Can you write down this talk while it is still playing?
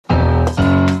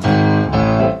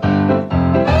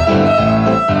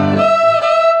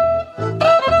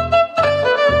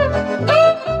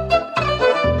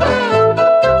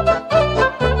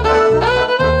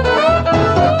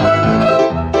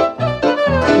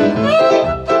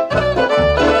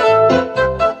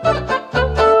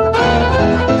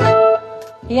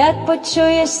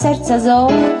почуєш серця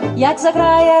зов, як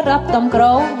заграє раптом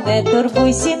кров, не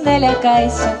турбуйся, не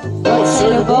лякайся, бо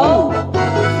це любов,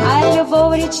 а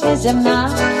любов річ неземна,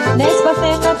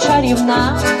 незбагненна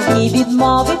чарівна, ні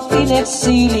відмовити не в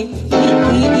силі, ні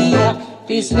ти, ні я,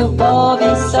 ти з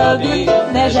любові собі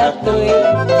не жартуй,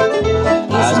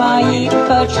 і з моїх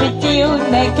почуттів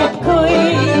не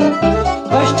кепкуй,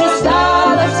 бо що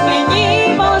сталось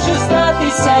мені, може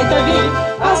статися й тобі,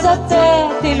 а за те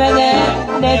ти мене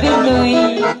не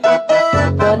винуй,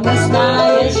 бо не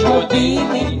знаєш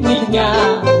години ні дня,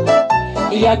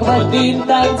 як в один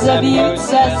так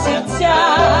заб'ються серця,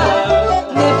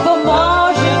 не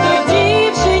поможе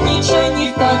тоді вже нічого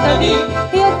ніхто тобі,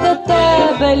 як до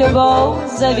тебе любов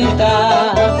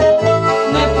завіта,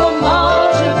 не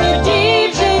поможе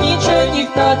тоді вже нічого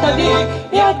ніхто тобі,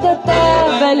 як до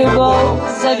тебе любов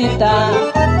завіта.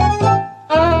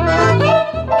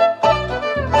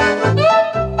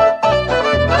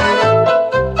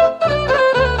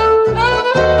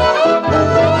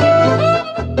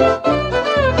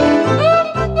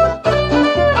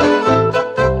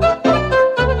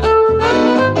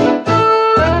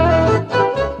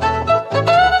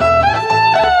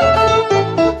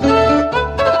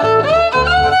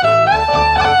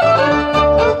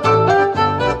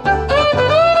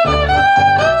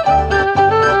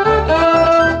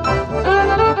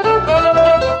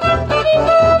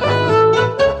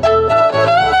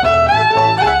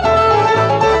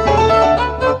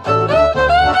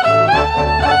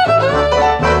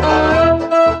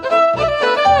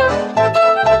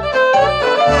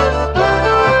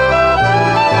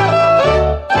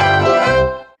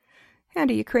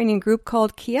 Ukrainian group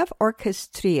called Kiev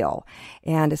Orchestrio,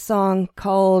 and a song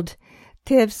called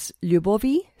Tivs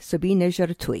Lyubovi Sobi ne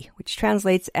Żartuj, which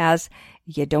translates as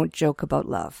You Don't Joke About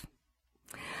Love.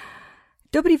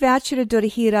 Добрий вечір,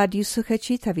 дорогі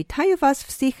радіослухачі, та вітаю вас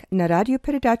всіх на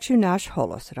радіопередачу «Наш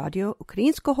голос», радіо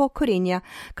українського коріння,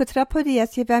 котра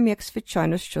подається вам, як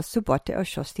звичайно, щосуботи о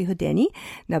 6 годині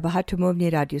на багатомовній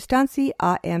радіостанції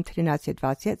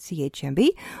AM1320 CHMB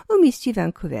у місті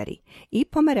Ванкувері і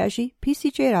по мережі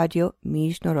PCJ Радіо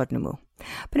Міжнародному.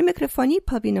 При мікрофоні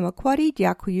Павліна Макварі,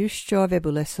 дякую, що ви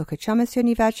були слухачами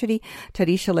сьогодні ввечері та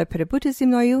рішили перебути зі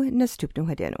мною наступну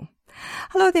годину.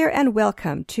 Hello there and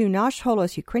welcome to Nash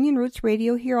Holos Ukrainian Roots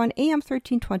Radio here on AM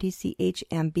 1320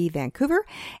 CHMB Vancouver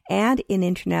and in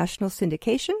international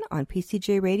syndication on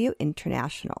PCJ Radio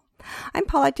International. I'm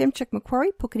Paula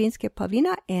Demchuk-Macquarie, Pukrinske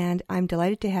Pavlina, and I'm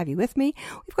delighted to have you with me.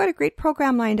 We've got a great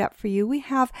program lined up for you. We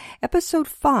have episode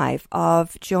 5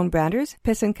 of Joan Brander's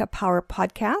Pisanka Power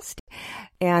podcast,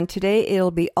 and today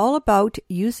it'll be all about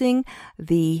using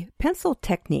the pencil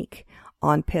technique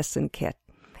on Pisankit.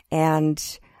 And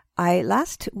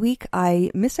last week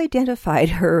I misidentified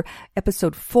her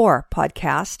episode 4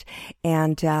 podcast,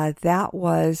 and that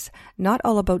was not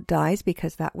all about dies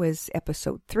because that was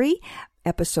episode 3.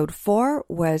 Episode 4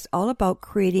 was all about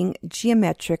creating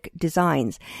geometric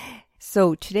designs.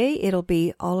 So today it'll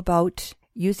be all about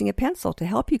using a pencil to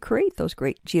help you create those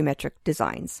great geometric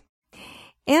designs.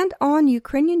 And on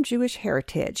Ukrainian Jewish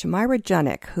heritage, Myra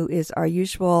Junik, who is our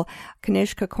usual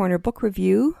Knyzhka Corner book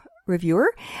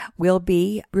reviewer, will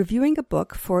be reviewing a book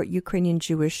for Ukrainian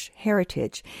Jewish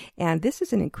heritage. And this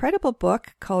is an incredible book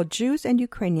called Jews and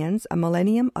Ukrainians, A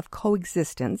Millennium of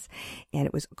Coexistence. And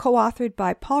it was co-authored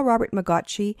by Paul Robert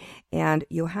Magotchi and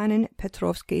Yohanan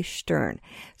Petrovsky Stern.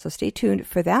 So stay tuned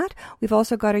for that. We've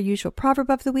also got our usual proverb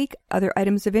of the week, other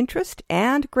items of interest,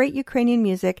 and great Ukrainian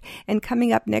music. And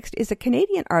coming up next is a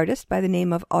Canadian artist by the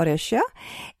name of Oresha.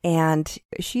 And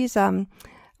she's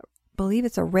believe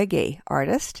it's a reggae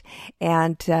artist,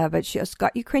 and but she's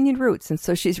got Ukrainian roots, and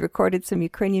so she's recorded some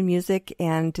Ukrainian music,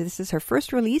 and this is her first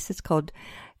release. It's called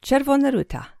Chervona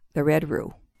Ruta, the Red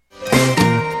Rue.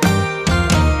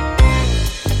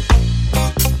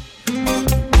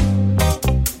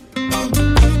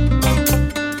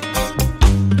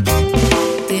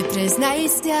 Ти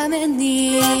признайся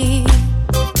мені,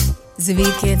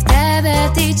 звідки в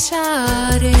тебе ті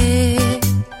чари,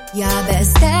 я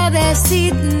без тебе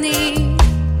всі дні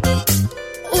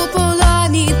у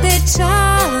полоні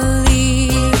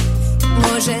печалі,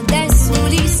 може десь у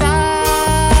лісах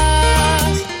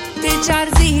ти чар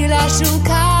зігла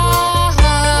шукав,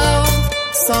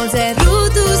 сонце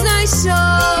руту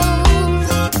знайшов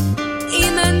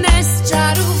і мене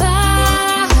зчарував.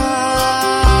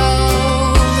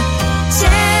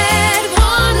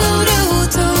 Червону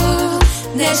руту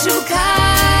не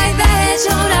шукай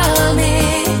вечорами,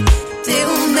 ти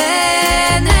у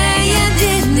мене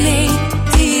єдиний,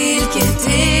 тільки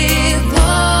ти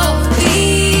повір,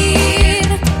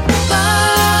 бо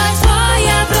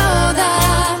твоя врода,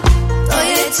 то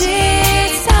є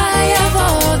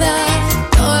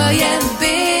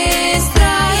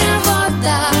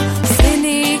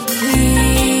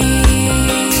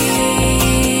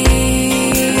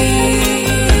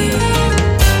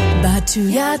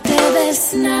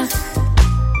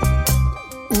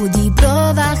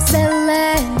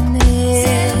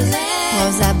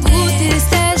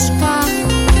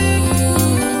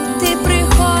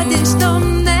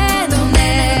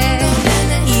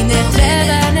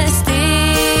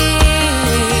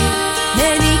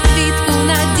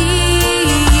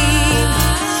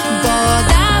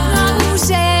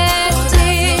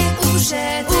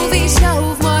увійшов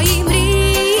в мої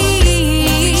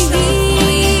мрії.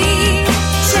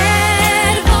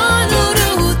 Червону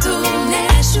руту не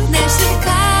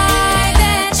шукай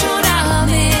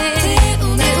вечорами. Ти у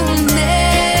мене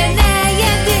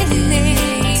єдиний,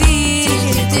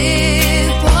 тільки ти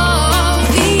повір.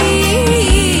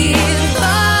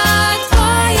 Бо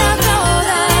твоя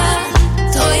врода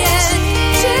то є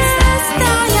чиста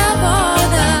стая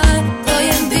вода, то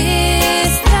є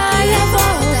бистрая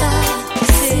вода,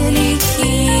 сильний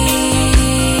хід.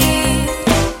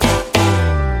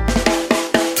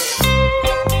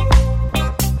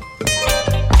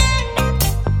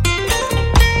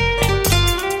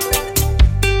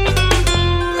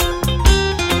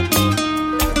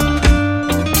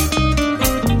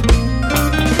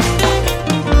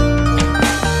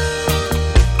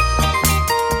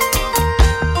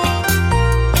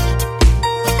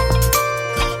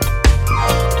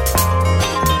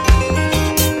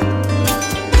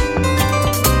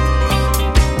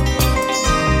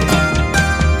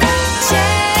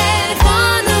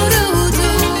 Червону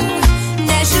руту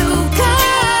не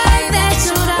шукай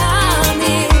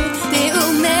вечорами. Ти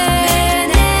у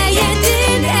мене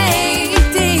єдиний,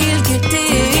 тільки ти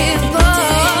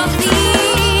повір.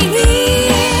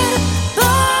 Бо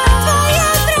твоя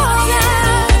врода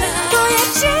то є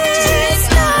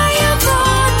чистая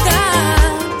вода,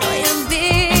 то є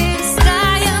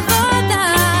бистрая вода,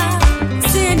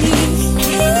 сильний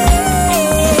хід.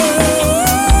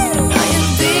 То є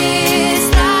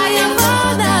бистрая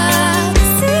вода,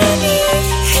 сильний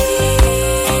хід.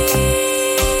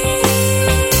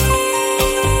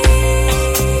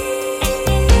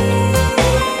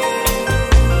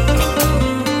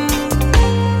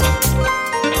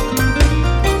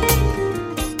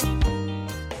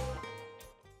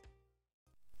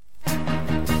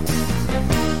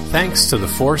 Thanks to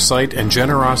the foresight and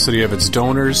generosity of its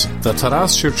donors, the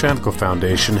Taras Shevchenko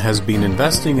Foundation has been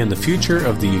investing in the future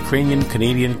of the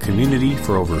Ukrainian-Canadian community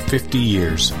for over 50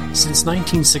 years. Since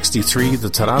 1963, the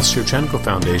Taras Shevchenko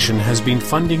Foundation has been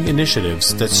funding initiatives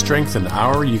that strengthen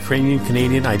our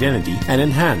Ukrainian-Canadian identity and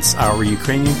enhance our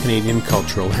Ukrainian-Canadian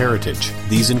cultural heritage.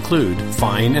 These include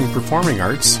fine and performing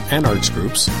arts and arts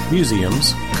groups, museums,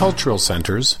 cultural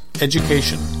centers,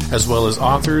 education, as well as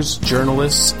authors,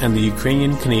 journalists, and the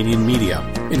Ukrainian-Canadian media,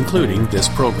 including this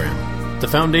program.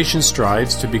 The foundation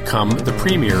strives to become the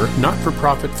premier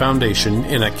not-for-profit foundation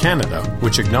in Canada,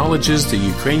 which acknowledges the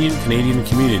Ukrainian-Canadian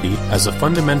community as a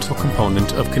fundamental component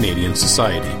of Canadian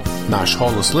society. Nash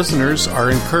Hollis listeners are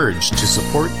encouraged to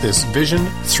support this vision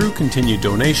through continued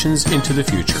donations into the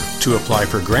future. To apply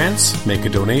for grants, make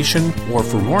a donation, or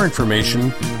for more information,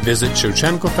 visit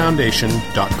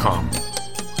shevchenkofoundation.com.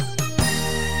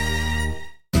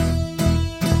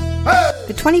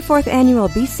 The 24th Annual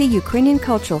BC Ukrainian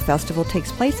Cultural Festival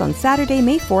takes place on Saturday,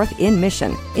 May 4th in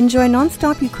Mission. Enjoy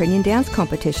non-stop Ukrainian dance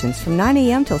competitions from 9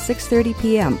 a.m. till 6:30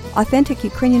 p.m., authentic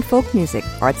Ukrainian folk music,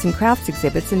 arts and crafts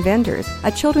exhibits and vendors,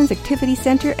 a children's activity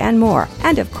center, and more.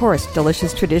 And of course,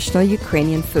 delicious traditional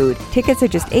Ukrainian food. Tickets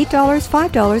are just $8,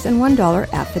 $5, and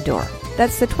 $1 at the door.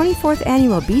 That's the 24th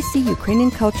Annual BC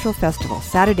Ukrainian Cultural Festival,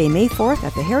 Saturday, May 4th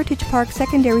at the Heritage Park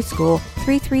Secondary School,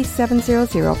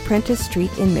 33700 Prentice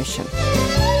Street in Mission.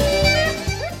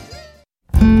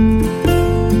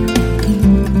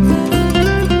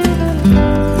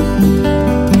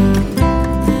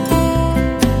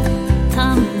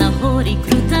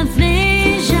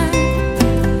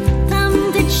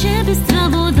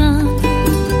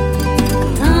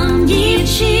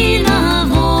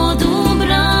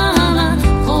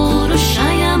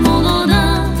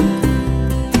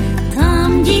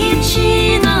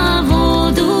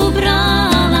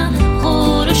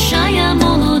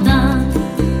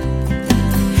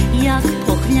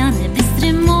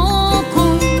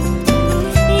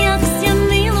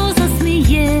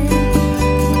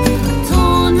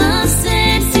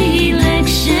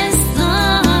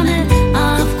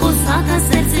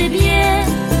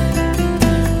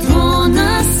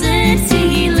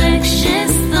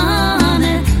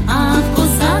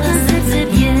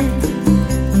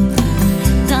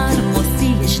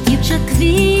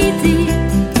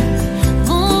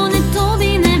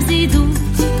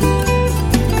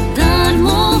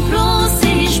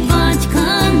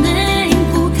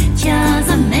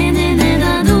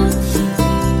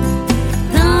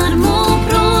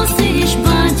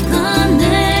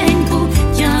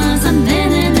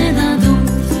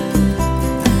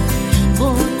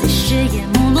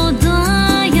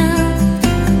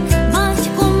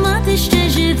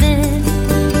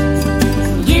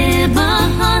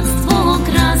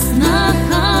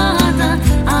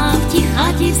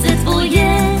 Все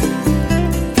твоє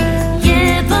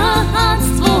є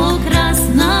багатство.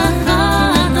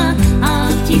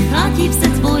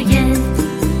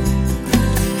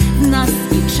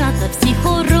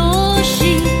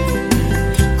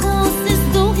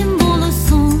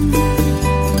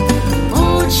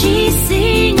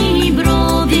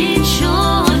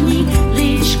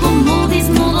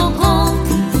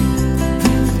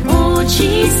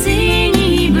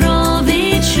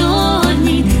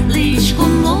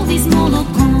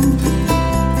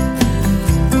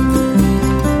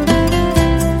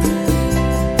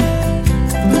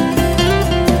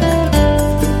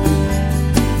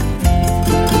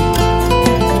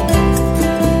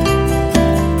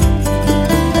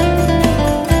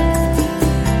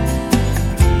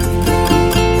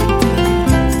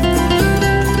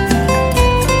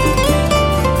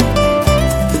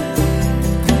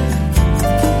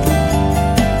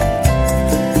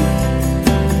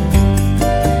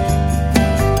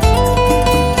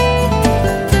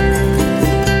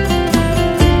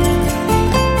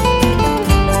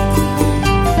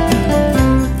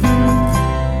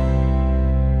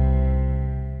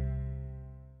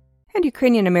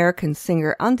 Ukrainian-American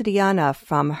singer Andriana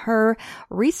from her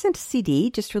recent CD,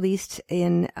 just released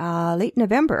in late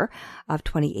November of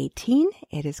 2018.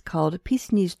 It is called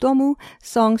Pisni z domu,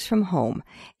 Songs from Home.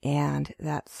 And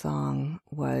that song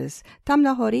was Tam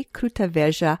na hori kruta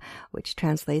veja, which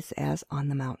translates as On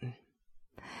the Mountain.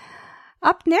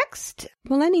 Up next,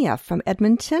 Millennia from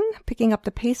Edmonton, picking up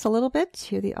the pace a little bit.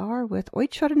 Here they are with Oi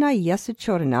Chorna Yesu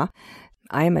Chorna.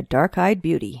 I am a dark-eyed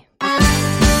beauty.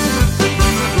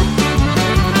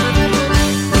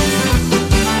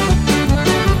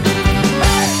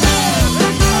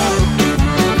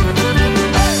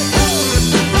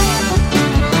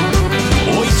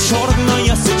 Oi chorna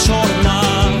yesu chorna,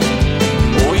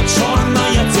 oi chorna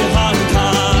yesu hanka.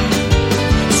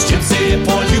 Szczypce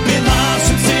polubila,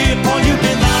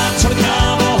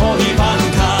 czorkawo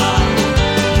Iwanka.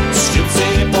 Szczypce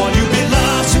polubila,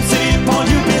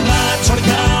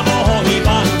 czorkawo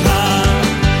Iwanka.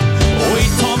 Oj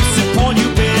tomsy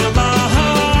polubila,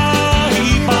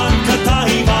 Iwanka ta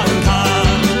Iwanka.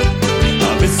 A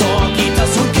wysoki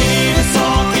tasurki,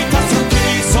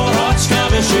 soroczka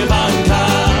wyszywanka.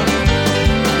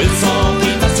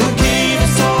 Wysoki tasurki,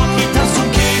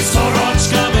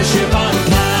 soroczka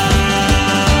wyszywanka.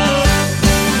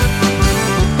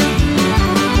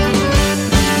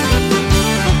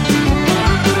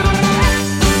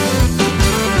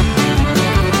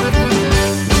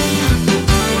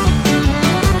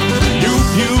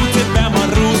 Lubię Ciebie,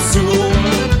 Marusiu,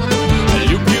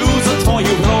 lubię za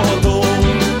Twoją wrodą.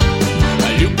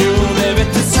 Lubię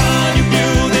dywitися,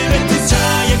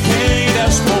 jakie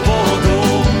idziesz po wodu.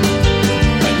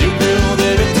 Lubię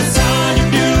dywitися,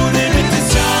 jakie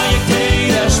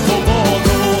idziesz po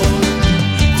wodu.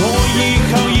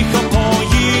 Poїхав,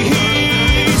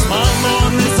 поїзд, мама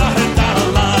не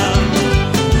загадала.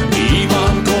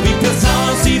 Іванкові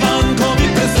признав,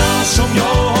 що в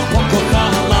нього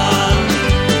покохала.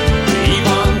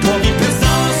 Іванкові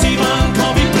признав,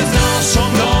 що в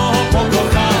нього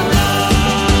покохала.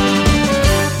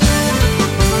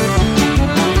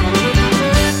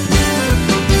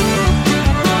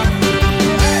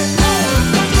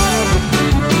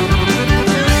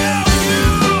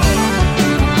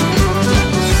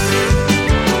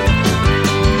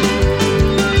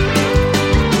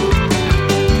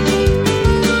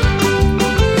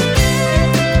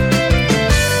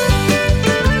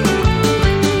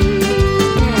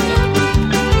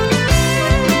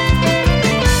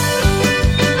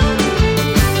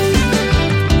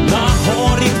 На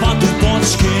горі два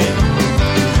дубочки,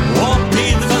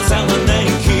 обидва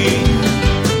зелененькі.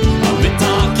 А ми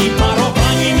такі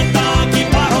паровані,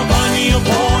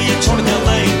 обоє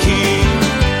чорнеленькі.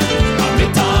 А ми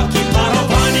такі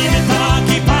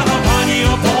паровані,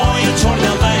 обоє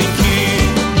чорнеленькі.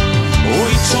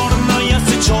 Ой, чорна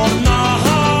єси чорна,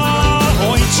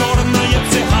 ой, чорна є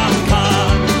циганка.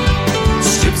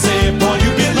 Szczypce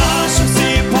polubila,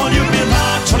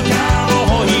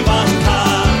 czorkawого Iwanka.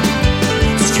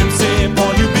 Szczypce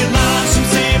polubila,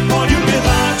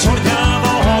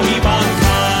 czorkawого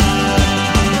Iwanka.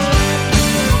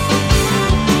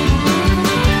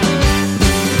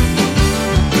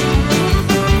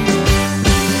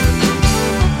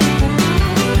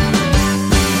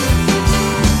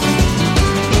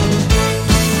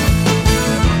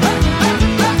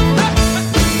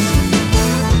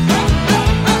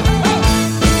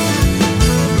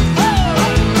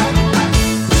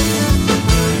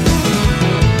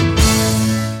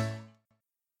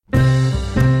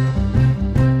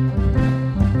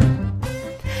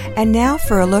 And now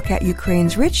for a look at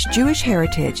Ukraine's rich Jewish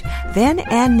heritage, then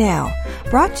and now,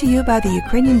 brought to you by the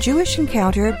Ukrainian Jewish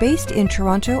Encounter based in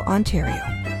Toronto, Ontario.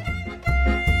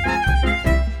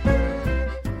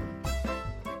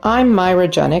 I'm Myra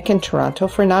Junik in Toronto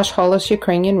for Nash Hollis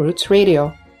Ukrainian Roots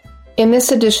Radio. In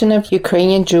this edition of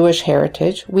Ukrainian Jewish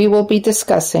Heritage, we will be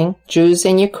discussing Jews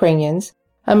and Ukrainians,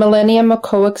 A Millennium of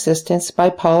Coexistence by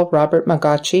Paul Robert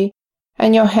Magachi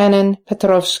and Yohanan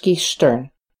Petrovsky Stern.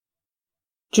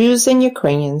 Jews and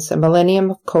Ukrainians, A Millennium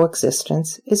of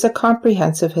Coexistence is a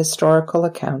comprehensive historical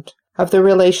account of the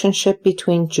relationship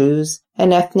between Jews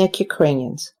and ethnic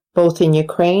Ukrainians, both in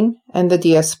Ukraine and the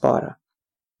diaspora.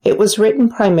 It was written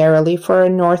primarily for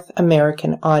a North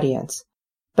American audience,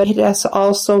 but it has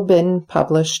also been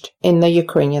published in the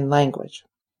Ukrainian language.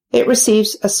 It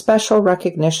receives a special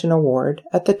recognition award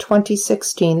at the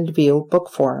 2016 Lviv Book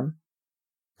Forum.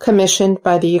 Commissioned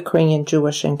by the Ukrainian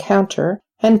Jewish Encounter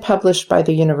and published by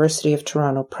the University of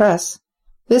Toronto Press,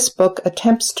 this book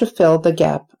attempts to fill the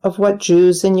gap of what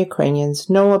Jews and Ukrainians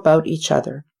know about each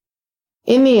other.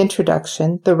 In the introduction,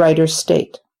 the writers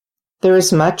state, "There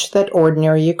is much that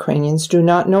ordinary Ukrainians do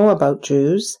not know about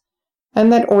Jews,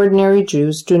 and that ordinary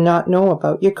Jews do not know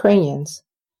about Ukrainians.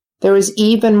 There is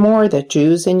even more that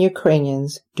Jews and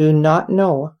Ukrainians do not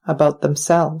know about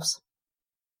themselves.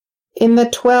 In the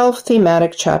 12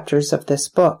 thematic chapters of this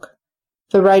book,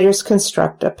 the writers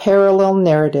construct a parallel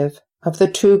narrative of the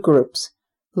two groups,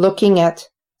 looking at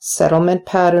settlement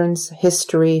patterns,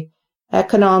 history,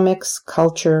 economics,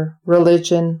 culture,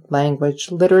 religion,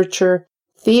 language, literature,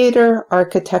 theater,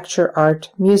 architecture,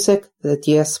 art, music, the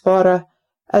diaspora,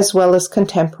 as well as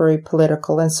contemporary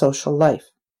political and social life.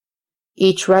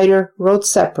 Each writer wrote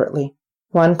separately,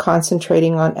 one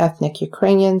concentrating on ethnic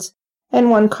Ukrainians and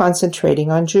one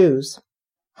concentrating on Jews.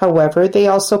 However, they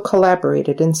also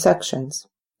collaborated in sections.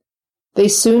 They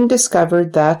soon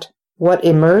discovered that what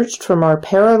emerged from our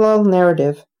parallel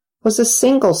narrative was a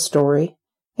single story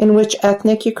in which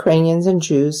ethnic Ukrainians and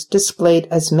Jews displayed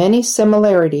as many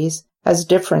similarities as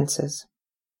differences.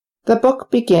 The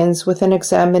book begins with an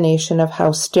examination of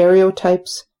how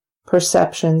stereotypes,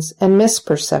 perceptions, and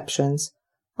misperceptions,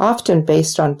 often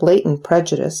based on blatant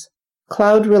prejudice,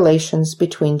 cloud relations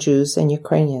between Jews and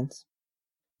Ukrainians.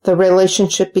 The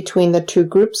relationship between the two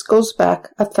groups goes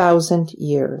back 1,000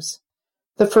 years.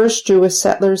 The first Jewish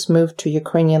settlers moved to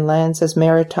Ukrainian lands as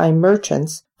maritime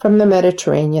merchants from the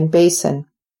Mediterranean basin.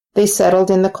 They settled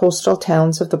in the coastal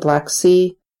towns of the Black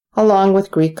Sea, along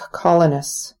with Greek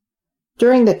colonists.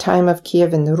 During the time of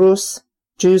Kievan Rus,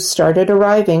 Jews started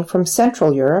arriving from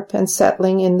Central Europe and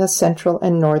settling in the central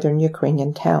and northern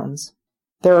Ukrainian towns.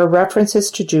 There are references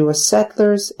to Jewish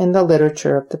settlers in the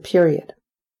literature of the period.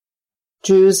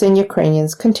 Jews and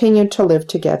Ukrainians continued to live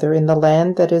together in the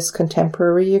land that is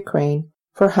contemporary Ukraine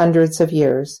for hundreds of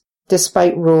years,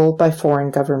 despite rule by foreign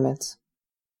governments.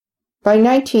 By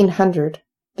 1900,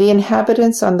 the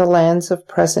inhabitants on the lands of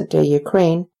present-day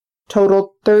Ukraine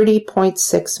totaled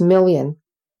 30.6 million,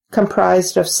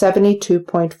 comprised of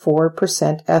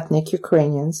 72.4% ethnic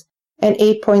Ukrainians and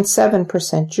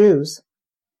 8.7% Jews.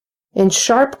 In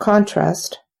sharp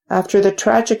contrast, after the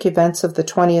tragic events of the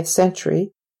 20th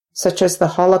century, such as the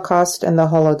Holocaust and the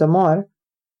Holodomor,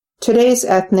 today's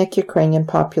ethnic Ukrainian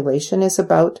population is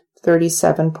about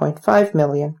 37.5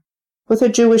 million, with a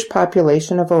Jewish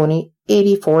population of only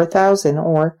 84,000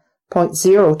 or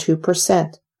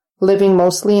 0.02%, living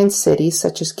mostly in cities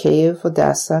such as Kyiv,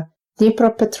 Odessa,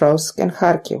 Dnipropetrovsk, and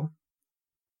Kharkiv.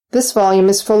 This volume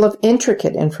is full of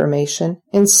intricate information,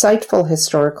 insightful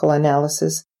historical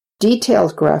analysis,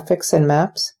 detailed graphics and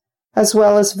maps, as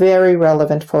well as very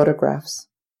relevant photographs.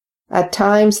 At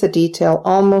times the detail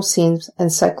almost seems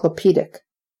encyclopedic,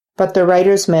 but the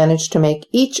writers managed to make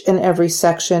each and every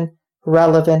section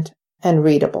relevant and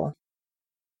readable.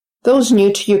 Those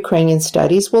new to Ukrainian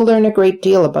studies will learn a great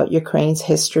deal about Ukraine's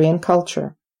history and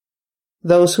culture.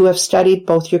 Those who have studied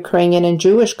both Ukrainian and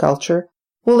Jewish culture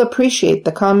will appreciate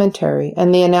the commentary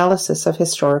and the analysis of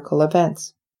historical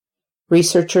events.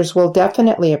 Researchers will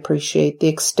definitely appreciate the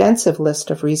extensive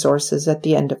list of resources at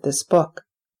the end of this book.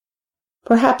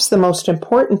 Perhaps the most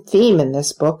important theme in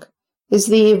this book is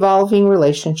the evolving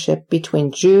relationship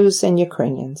between Jews and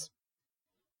Ukrainians.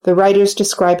 The writers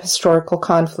describe historical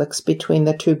conflicts between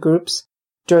the two groups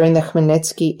during the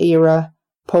Khmelnytsky era,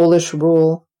 Polish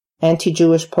rule,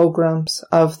 anti-Jewish pogroms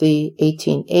of the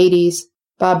 1880s,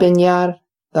 Babin Yar,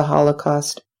 the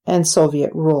Holocaust, and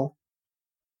Soviet rule.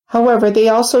 However, they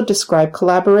also describe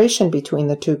collaboration between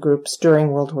the two groups during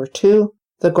World War II,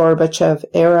 the Gorbachev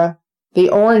era, the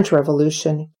Orange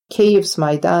Revolution, Kyiv's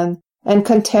Maidan, and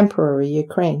contemporary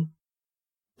Ukraine.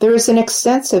 There is an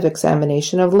extensive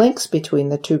examination of links between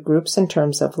the two groups in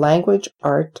terms of language,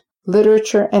 art,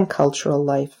 literature, and cultural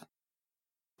life.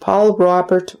 Paul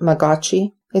Robert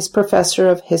Magachi is professor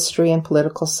of history and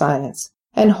political science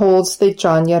and holds the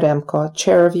John Yaremko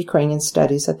Chair of Ukrainian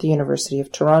Studies at the University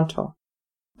of Toronto.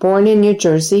 Born in New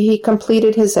Jersey, he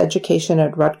completed his education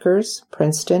at Rutgers,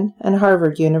 Princeton, and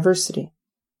Harvard University.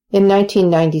 In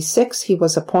 1996, he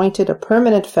was appointed a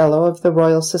permanent fellow of the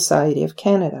Royal Society of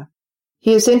Canada.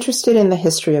 He is interested in the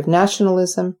history of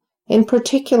nationalism, in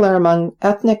particular among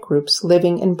ethnic groups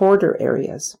living in border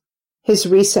areas. His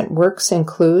recent works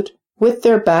include With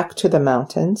Their Back to the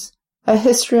Mountains, A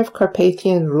History of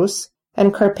Carpathian Rus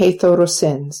and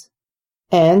Carpatho-Russins,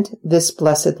 and This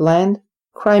Blessed Land,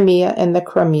 Crimea and the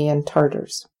Crimean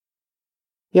Tartars.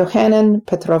 Yohanan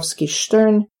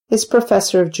Petrovsky-Stern is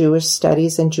professor of Jewish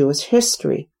Studies and Jewish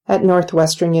History at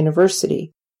Northwestern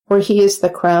University, where he is the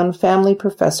Crown Family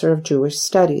Professor of Jewish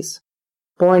Studies.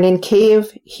 Born in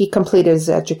Kyiv, he completed his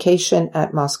education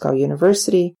at Moscow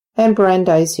University and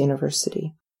Brandeis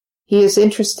University. He is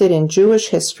interested in Jewish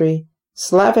history,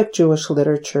 Slavic Jewish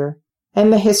literature,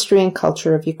 and the history and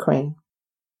culture of Ukraine.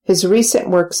 His recent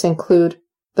works include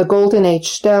The Golden Age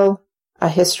Shtel, A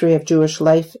History of Jewish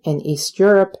Life in East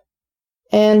Europe,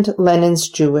 and Lenin's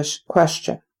Jewish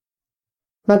Question.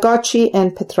 Magocsi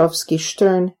and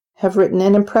Petrovsky-Stern have written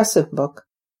an impressive book,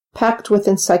 packed with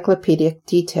encyclopedic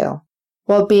detail,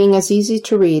 while being as easy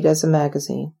to read as a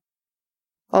magazine.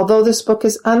 Although this book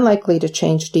is unlikely to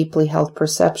change deeply held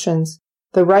perceptions,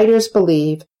 the writers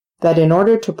believe that in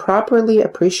order to properly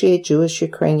appreciate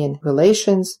Jewish-Ukrainian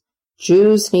relations,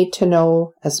 Jews need to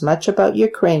know as much about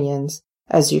Ukrainians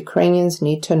as Ukrainians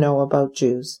need to know about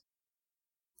Jews.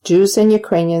 Jews and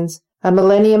Ukrainians, A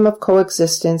Millennium of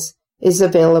Coexistence is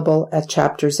available at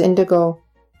Chapters Indigo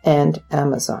and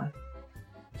Amazon.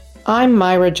 I'm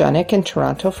Myra Junik in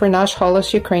Toronto for Nash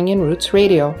Holos Ukrainian Roots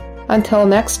Radio. Until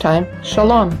next time,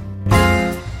 Shalom.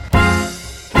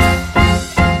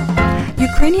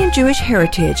 Ukrainian Jewish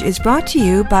Heritage is brought to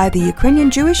you by the Ukrainian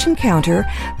Jewish Encounter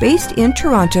based in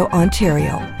Toronto,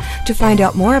 Ontario. To find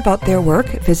out more about their work,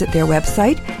 visit their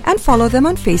website and follow them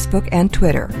on Facebook and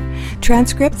Twitter.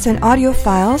 Transcripts and audio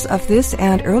files of this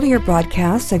and earlier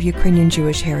broadcasts of Ukrainian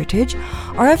Jewish Heritage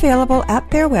are available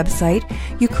at their website,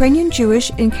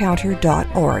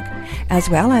 ukrainianjewishencounter.org, as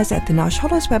well as at the Nash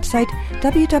Holos website,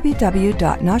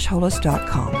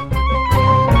 www.nashholos.com.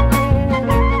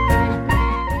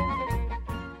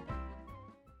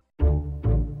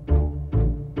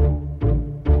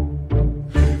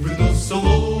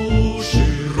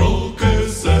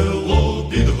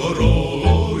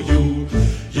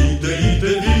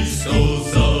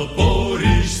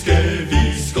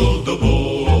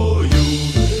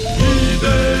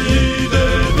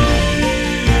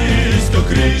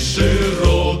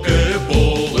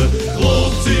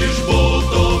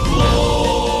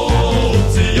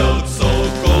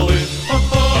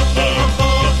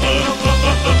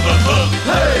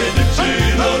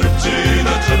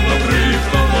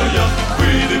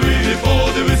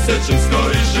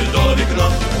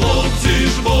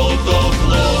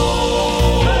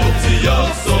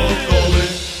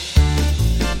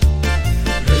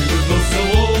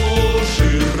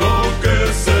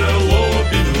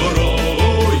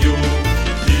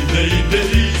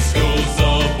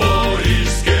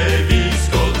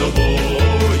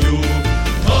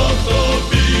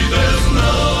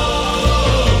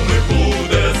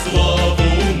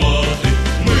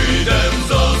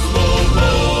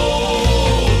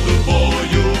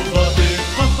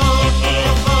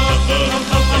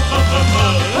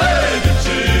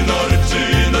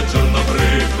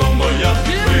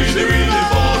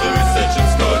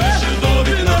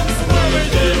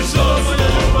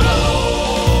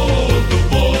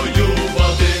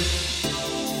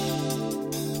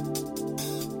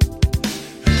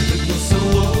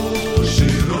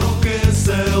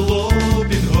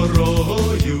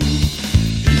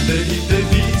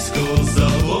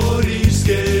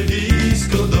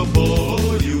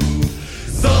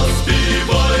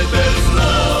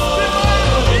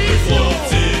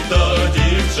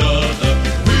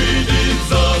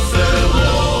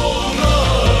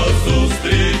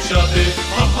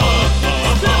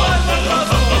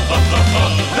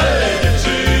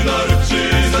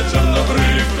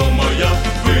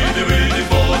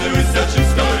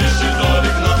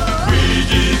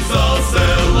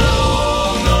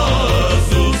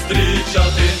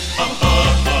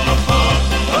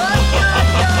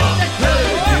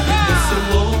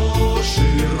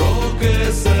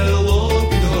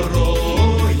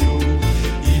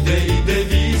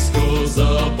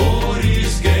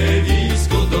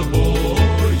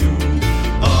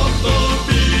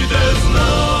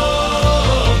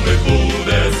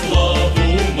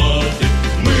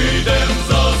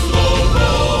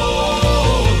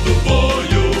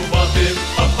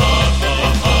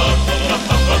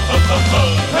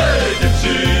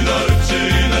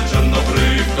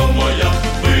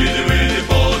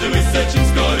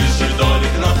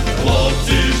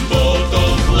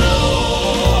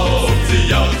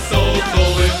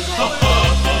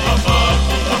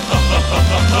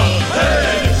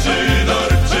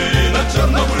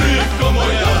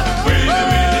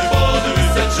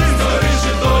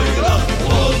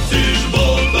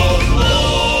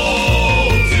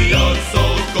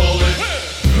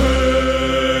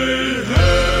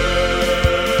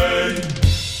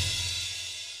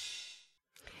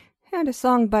 And a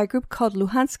song by a group called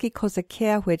Luhansky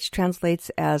Kozakia, which translates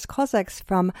as Cossacks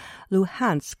from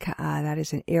Luhansk. That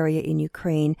is an area in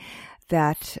Ukraine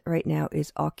that right now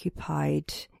is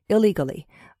occupied illegally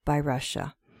by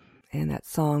Russia. And that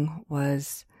song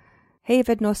was Hey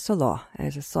Vidno Solo,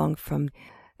 as a song from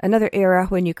another era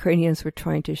when Ukrainians were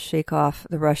trying to shake off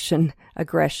the Russian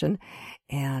aggression.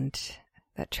 And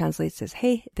that translates as,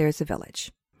 Hey, there's a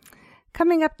village.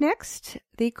 Coming up next,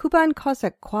 the Kuban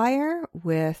Cossack Choir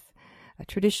with a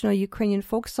traditional Ukrainian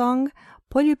folk song,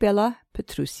 Polubila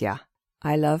Petrusia,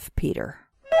 I Love Peter.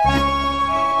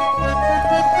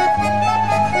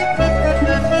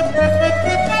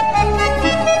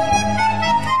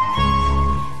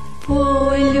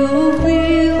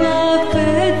 Полюбила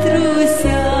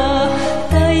Петруся,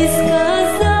 та й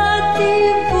сказати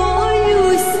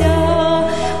боюся.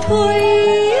 Ой,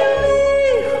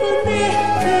 лихо не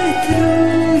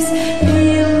Петрусь,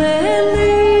 біле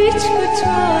личко,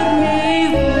 чорний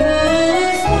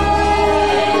вуз.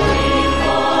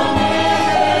 Лихо не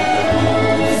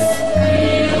Петрусь,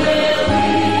 біле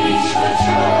личко,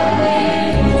 чорний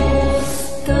вуз.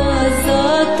 Та за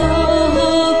того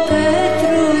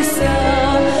Петруся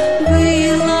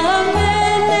била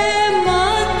мене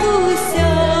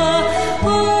матуся.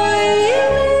 Ой,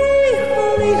 лихо,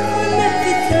 лихо не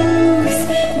Петрусь,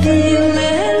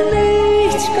 біле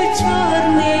личко,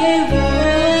 чорний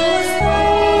вуз.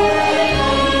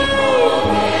 Лихо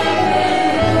не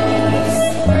Петрусь,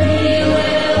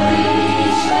 біле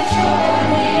личко,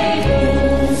 чорний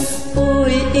вуз.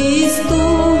 Ой, із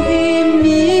туги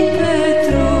мій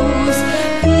Петрусь,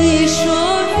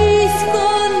 пішов військо,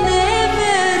 не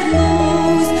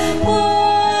вернусь.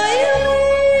 Ой,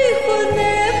 лихо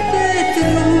не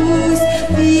Петрусь,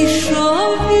 пішов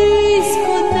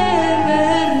військо, не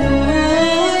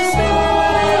вернусь.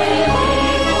 Ой,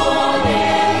 лихо не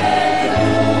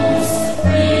Петрусь,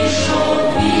 пішов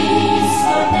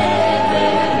військо, не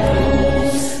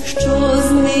вернусь. Що з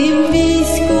ним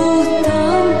війську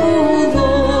там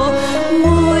було,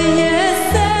 моє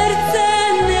серце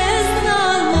не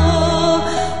знало.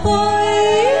 Ой,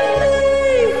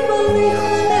 лихо, лихо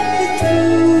не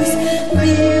Петрусь,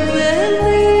 біле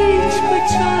личко,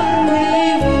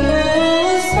 чорний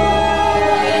вуз.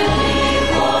 Ой,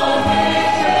 лихо не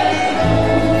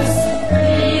Петрусь,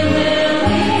 біле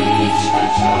личко,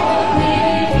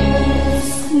 чорний вуз.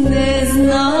 Не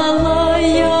знала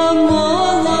я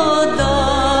молода,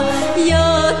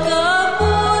 яка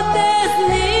буде з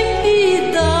ним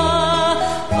біда.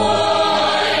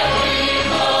 Ой,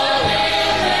 лихо не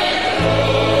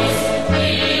Петрусь,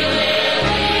 біле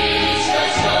личко,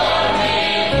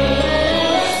 чорний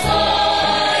вуз.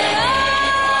 Ой,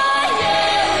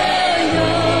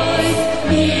 ой-ой-ой,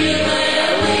 біле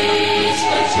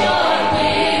личко,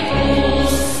 чорний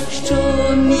вуз. Що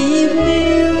мій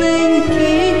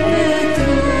миленький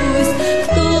Петрусь, в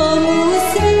тому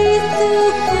світу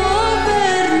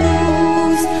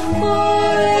повернусь.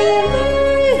 Ой,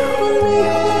 лихо,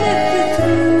 лихо не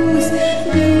Петрусь,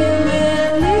 біле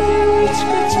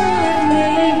личко,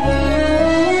 чорний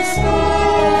вуз.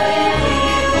 Ой,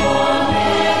 лихо не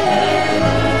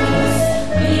Петрусь,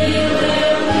 біле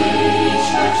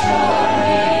личко,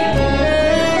 чорний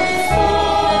вуз.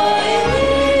 Ой,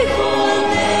 лихо не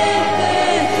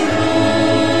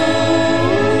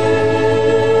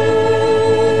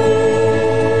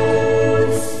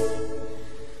Петрусь,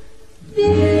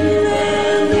 біле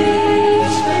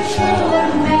личко,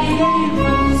 чорний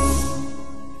вуз.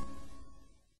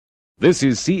 This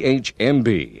is CHMB,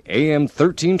 AM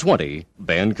 1320,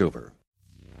 Vancouver.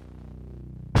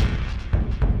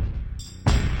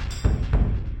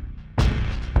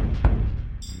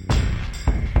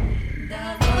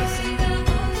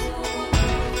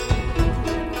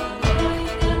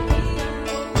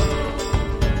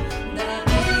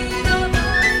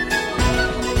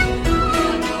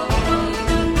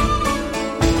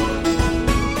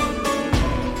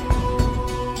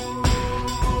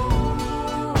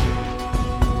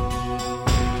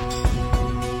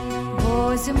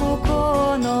 Возьму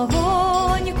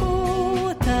коновоньку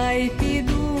та й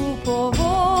піду по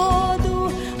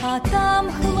воду, а там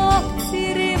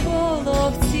хлопці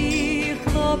риболовці,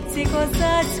 хлопці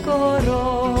козацького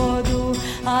роду,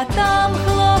 а там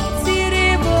хлопці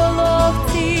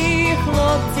риболовці,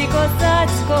 хлопці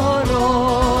козацького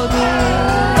роду.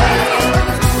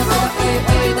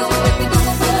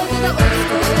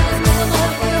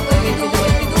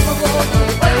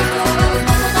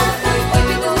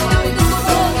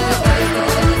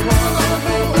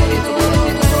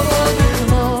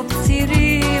 Хлопці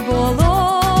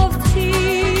риболовці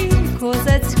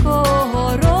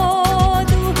козацького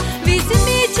роду,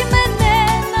 візьміть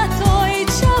мене на той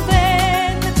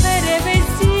човен,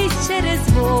 перевезіть через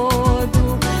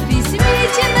воду.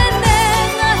 Візьміть мене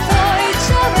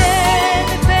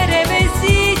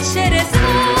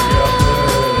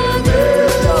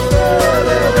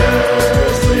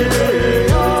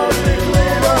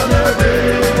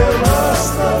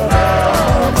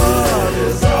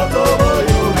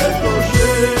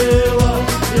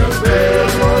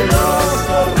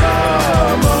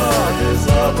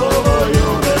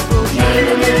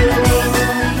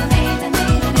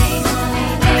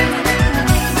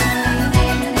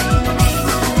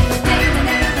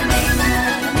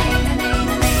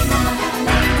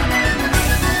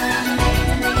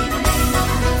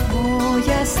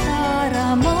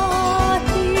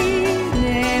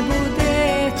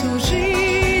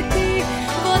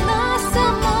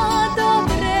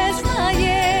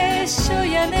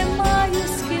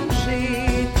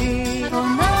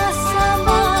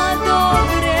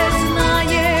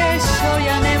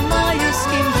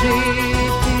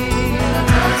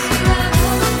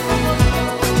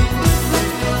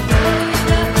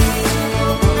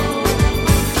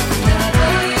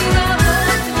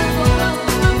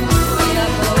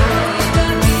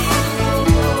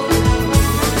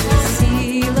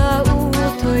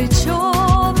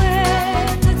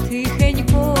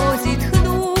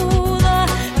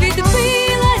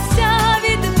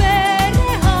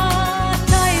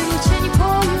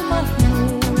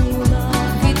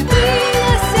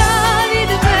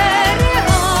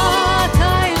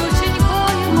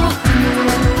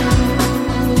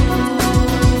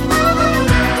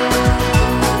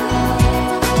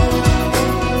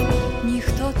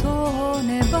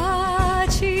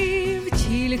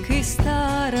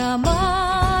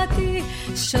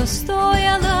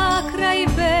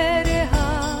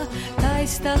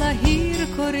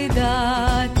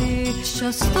ридати,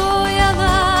 що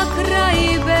стояла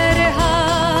край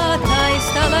берега, та й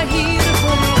стала гіркою.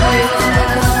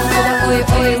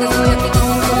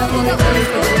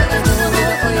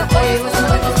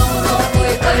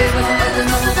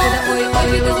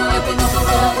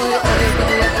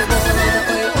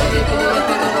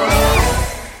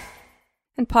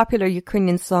 And popular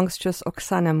Ukrainian songstress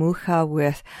Oksana Mucha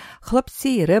with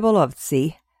Chlopci Rybolovci,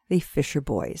 the Fisher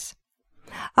Boys.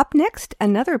 Up next,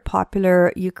 another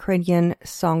popular Ukrainian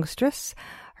songstress.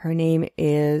 Her name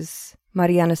is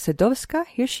Mariana Sadowska.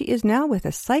 Here she is now with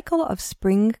a cycle of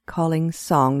spring calling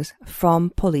songs from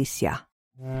Polisia.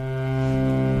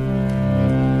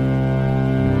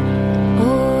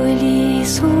 Ой,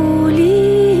 лісу,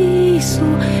 лісу,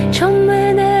 чом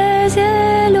мене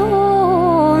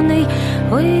зелений,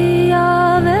 ой,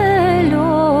 я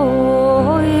вельой,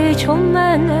 чом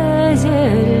мене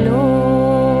зелений,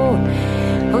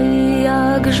 ой,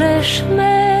 як же ж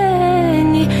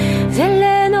мені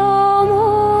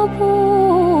зеленому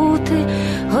бути,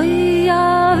 ой,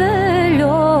 я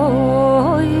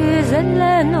вельой,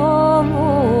 зеленому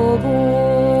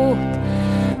бути.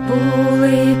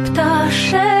 Були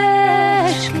пташечки,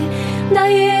 да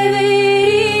й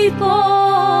вирі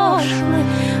пошли,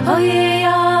 ой,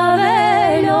 я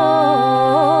вельо,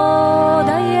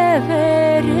 да й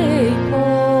вирі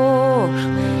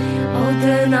пошли.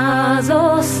 Одна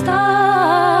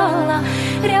зостала,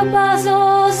 ряба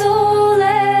зозулечка,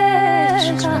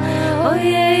 ой,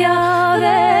 я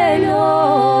вельо,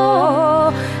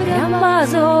 ряба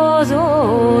зозулечка.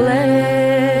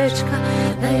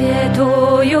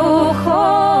 Тою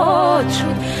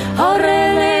хочуть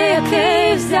орелики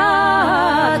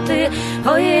взяти,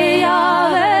 ой, я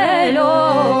вельо,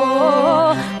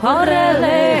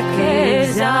 орелики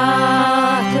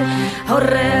взяти,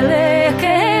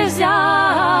 орелики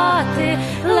взяти,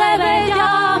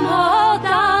 лебедям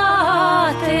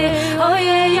отдати, ой,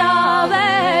 я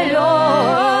вельо,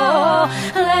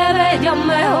 лебедям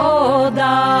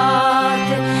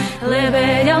отдати,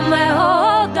 лебедям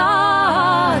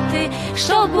отдати,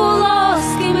 щоб було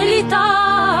з ким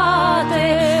літати,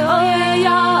 ой,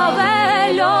 я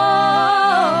вельо,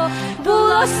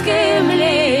 було з ким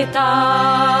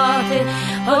літати,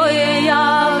 ой,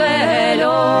 я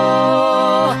вельо,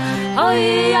 ой,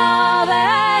 я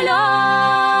вельо.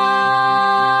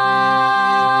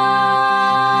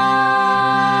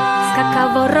 Скакав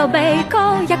воробейко,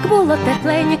 як було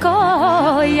тепленько,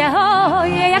 ой,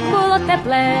 як було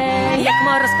тепленько, як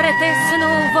мороз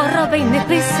притиснув, воробей не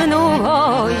писнув,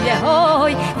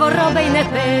 ой, воробей не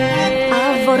пив. А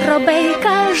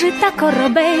воробейка, жита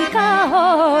коробейка,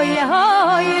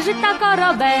 ой, жита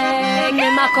коробейка.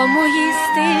 Нема кому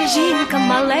їсти, жінка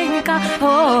маленька,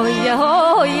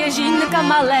 ой, жінка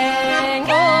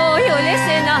маленька, ой, у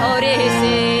лісі на горі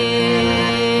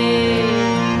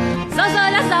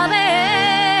зозоля завесла,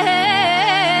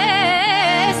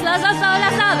 зозоля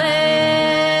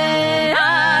завесла,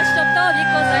 щоб тобі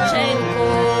козаченьку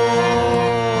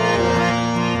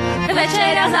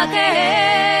вечеря закисла,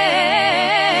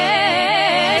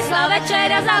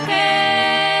 вечеря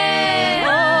закисла,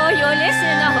 ой, у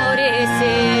лісі на горі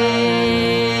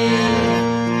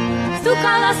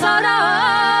стукала сорока,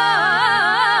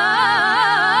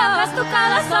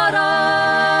 стукала сорока.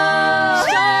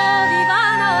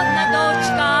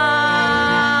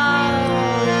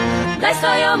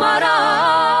 Свою морозь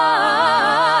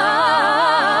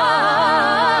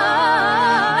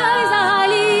за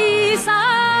ліса,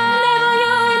 не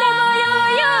воюй,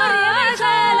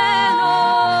 зелено,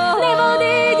 не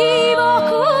води дівок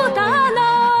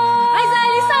утано, ай за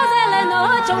ліса зелено,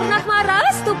 чорна хмара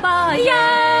ступає,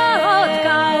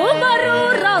 ягодка у бору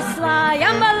росла,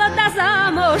 я молода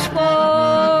замуж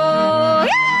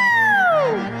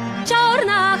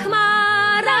чорна хмара.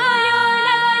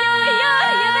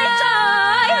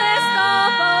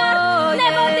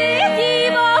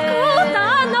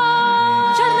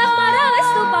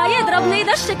 Дробний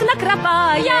дощик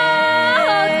накрапає,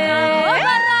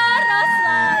 ягодка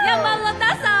росла, я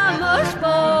молода замуж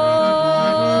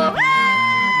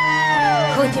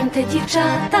Ходімте,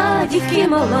 дівчата, дітки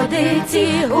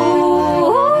молодиці,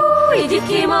 і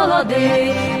дітки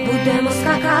молоді, будемо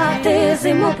скакати,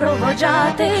 зиму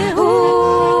проводжати,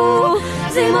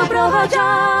 зиму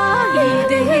проводжати,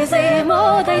 йди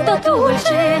зимо, дай до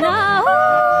Тульчина,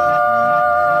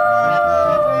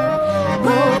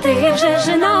 бо ти вже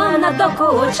жена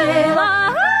надокучила,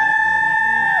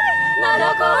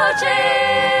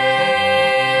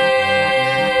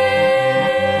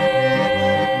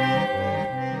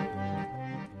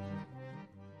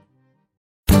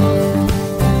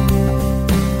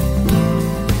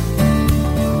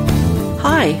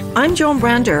 Hi, I'm Joan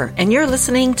Brander, and you're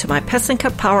listening to my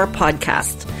Pesinka Power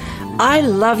podcast. I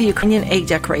love Ukrainian egg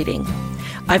decorating.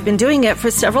 I've been doing it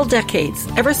for several decades,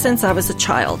 ever since I was a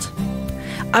child.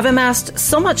 I've amassed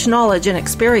so much knowledge and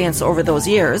experience over those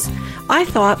years, I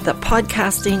thought that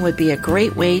podcasting would be a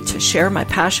great way to share my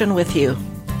passion with you.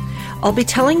 I'll be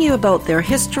telling you about their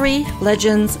history,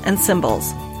 legends, and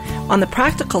symbols. On the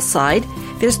practical side,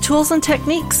 there's tools and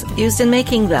techniques used in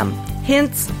making them,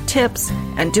 hints, tips,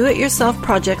 and do-it-yourself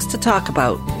projects to talk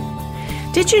about.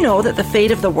 Did you know that the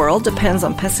fate of the world depends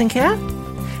on pesinka?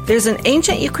 There's an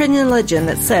ancient Ukrainian legend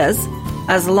that says,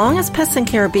 as long as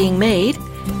pesinka are being made,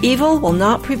 evil will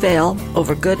not prevail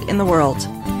over good in the world.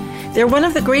 They're one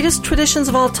of the greatest traditions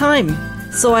of all time,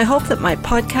 so I hope that my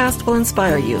podcast will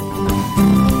inspire you.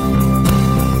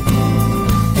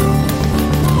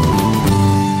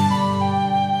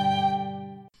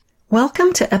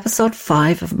 Welcome to episode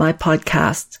 5 of my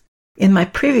podcast. In my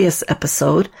previous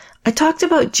episode, I talked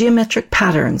about geometric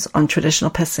patterns on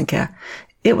traditional pesinka.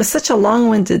 It was such a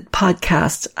long-winded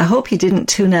podcast, I hope you didn't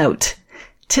tune out.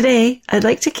 Today, I'd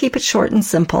like to keep it short and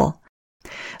simple.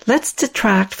 Let's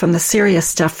detract from the serious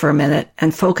stuff for a minute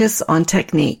and focus on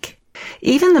technique.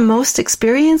 Even the most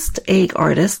experienced egg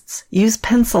artists use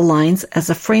pencil lines as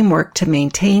a framework to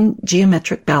maintain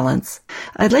geometric balance.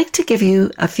 I'd like to give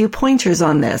you a few pointers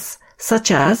on this, such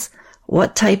as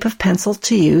what type of pencil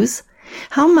to use,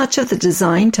 how much of the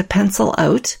design to pencil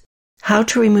out, how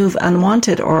to remove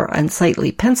unwanted or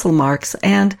unsightly pencil marks,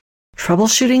 and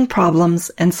troubleshooting problems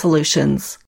and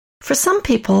solutions. For some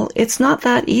people, it's not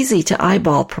that easy to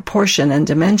eyeball proportion and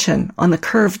dimension on the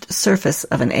curved surface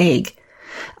of an egg.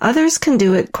 Others can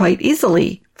do it quite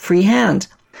easily, freehand.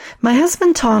 My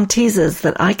husband Tom teases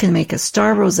that I can make a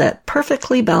star rosette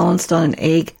perfectly balanced on an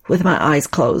egg with my eyes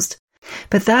closed.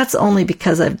 But that's only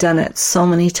because I've done it so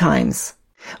many times.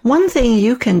 One thing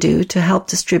you can do to help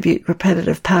distribute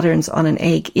repetitive patterns on an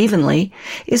egg evenly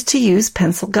is to use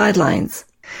pencil guidelines.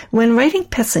 When writing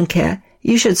pesinka,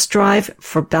 you should strive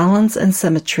for balance and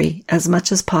symmetry as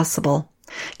much as possible.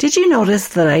 Did you notice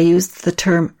that I used the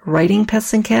term writing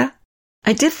pesinka?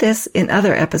 I did this in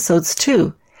other episodes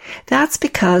too. That's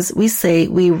because we say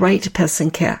we write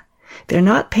pesinka. They're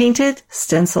not painted,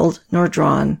 stenciled, nor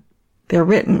drawn. They're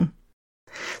written.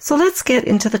 So let's get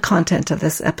into the content of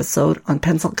this episode on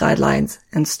pencil guidelines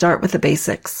and start with the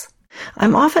basics.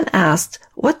 I'm often asked,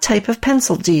 what type of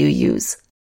pencil do you use?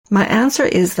 My answer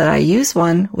is that I use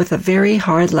one with a very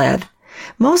hard lead.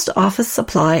 Most office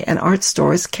supply and art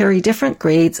stores carry different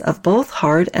grades of both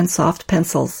hard and soft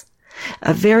pencils.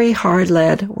 A very hard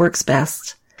lead works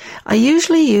best. I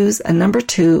usually use a number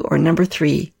 2 or number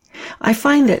 3. I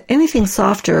find that anything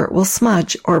softer will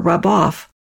smudge or rub off.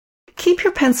 Keep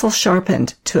your pencil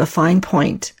sharpened to a fine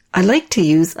point. I like to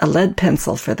use a lead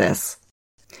pencil for this.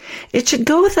 It should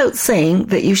go without saying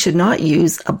that you should not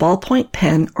use a ballpoint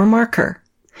pen or marker.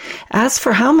 As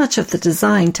for how much of the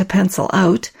design to pencil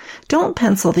out, don't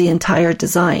pencil the entire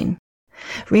design.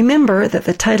 Remember that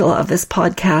the title of this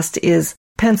podcast is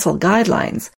Pencil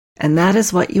Guidelines, and that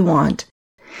is what you want.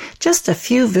 Just a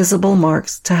few visible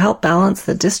marks to help balance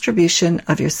the distribution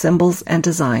of your symbols and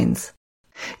designs.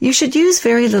 You should use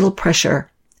very little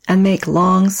pressure and make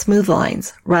long, smooth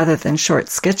lines rather than short,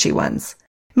 sketchy ones.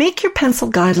 Make your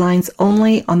pencil guidelines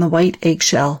only on the white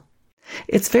eggshell.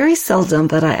 It's very seldom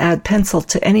that I add pencil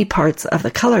to any parts of the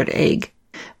colored egg.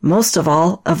 Most of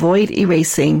all, avoid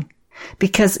erasing,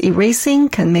 because erasing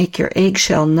can make your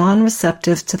eggshell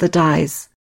non-receptive to the dyes.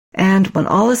 And when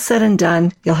all is said and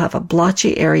done, you'll have a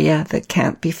blotchy area that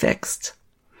can't be fixed.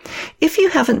 If you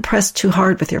haven't pressed too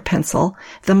hard with your pencil,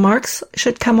 the marks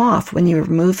should come off when you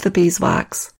remove the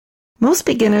beeswax. Most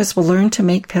beginners will learn to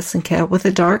make pesinka with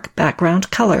a dark background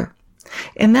color.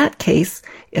 In that case,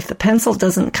 if the pencil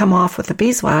doesn't come off with the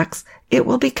beeswax, it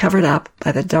will be covered up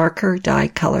by the darker dye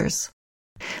colors.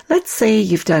 Let's say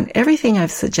you've done everything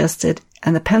I've suggested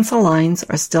and the pencil lines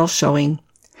are still showing.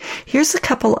 Here's a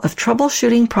couple of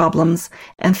troubleshooting problems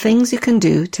and things you can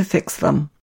do to fix them.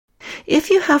 If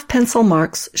you have pencil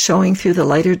marks showing through the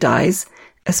lighter dyes,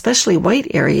 especially white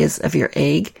areas of your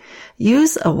egg,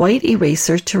 use a white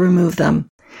eraser to remove them.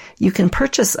 You can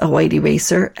purchase a white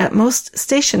eraser at most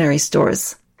stationery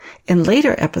stores. In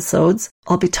later episodes,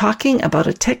 I'll be talking about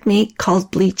a technique called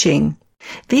bleaching.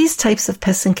 These types of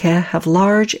pesinka have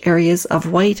large areas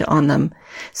of white on them,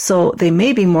 so they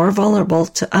may be more vulnerable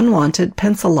to unwanted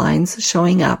pencil lines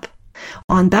showing up.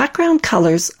 On background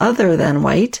colors other than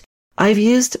white, I've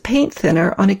used paint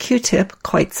thinner on a Q-tip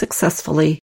quite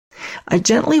successfully. I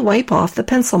gently wipe off the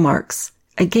pencil marks.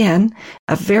 Again,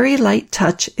 a very light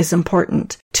touch is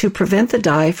important to prevent the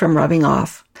dye from rubbing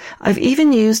off. I've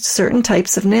even used certain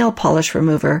types of nail polish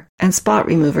remover and spot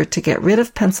remover to get rid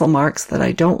of pencil marks that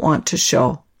I don't want to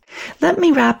show. Let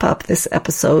me wrap up this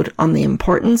episode on the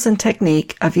importance and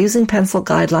technique of using pencil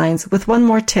guidelines with one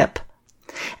more tip.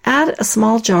 Add a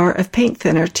small jar of paint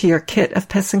thinner to your kit of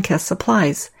Pessinka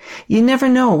supplies. You never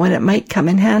know when it might come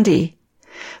in handy.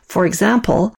 For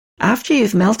example, after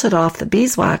you've melted off the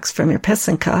beeswax from your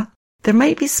Pessinka, there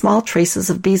might be small traces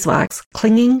of beeswax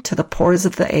clinging to the pores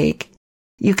of the egg.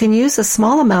 You can use a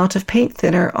small amount of paint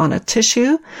thinner on a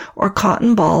tissue or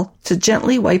cotton ball to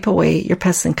gently wipe away your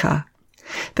Pessinka.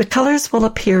 The colors will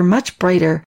appear much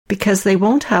brighter because they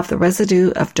won't have the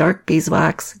residue of dark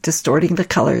beeswax distorting the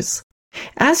colors.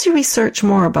 As you research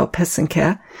more about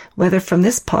Pessinka, whether from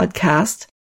this podcast,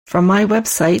 from my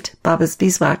website,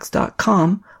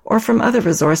 babasbeeswax.com, or from other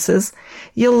resources,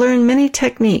 you'll learn many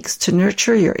techniques to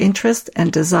nurture your interest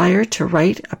and desire to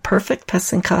write a perfect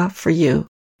Pessinka for you.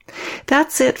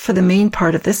 That's it for the main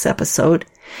part of this episode.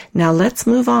 Now let's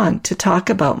move on to talk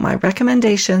about my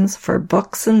recommendations for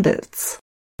books and bits.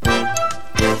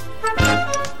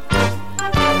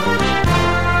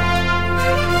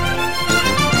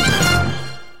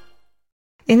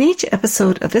 In each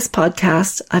episode of this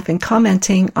podcast, I've been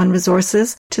commenting on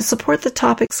resources to support the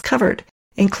topics covered,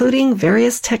 including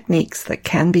various techniques that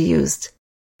can be used.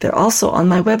 They're also on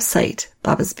my website,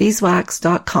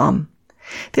 babasbeeswax.com.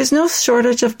 There's no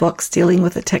shortage of books dealing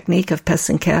with the technique of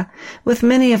Pessinka, with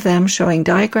many of them showing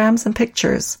diagrams and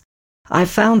pictures. I've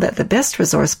found that the best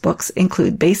resource books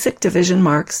include basic division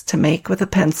marks to make with a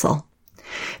pencil.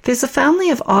 There's a family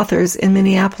of authors in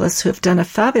Minneapolis who have done a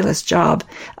fabulous job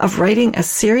of writing a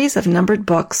series of numbered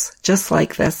books just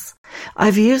like this.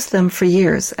 I've used them for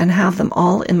years and have them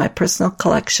all in my personal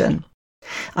collection.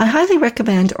 I highly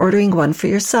recommend ordering one for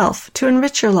yourself to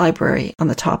enrich your library on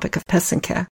the topic of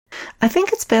Pessinka. I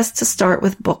think it's best to start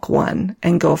with book 1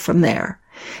 and go from there.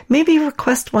 Maybe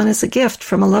request one as a gift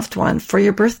from a loved one for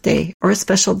your birthday or a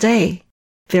special day.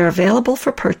 They're available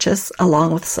for purchase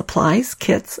along with supplies,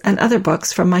 kits, and other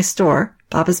books from my store,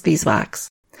 Baba's Beeswax.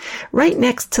 Right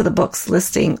next to the books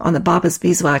listing on the Baba's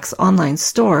Beeswax online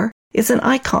store is an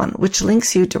icon which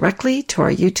links you directly to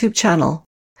our YouTube channel.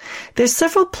 There's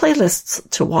several playlists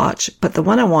to watch, but the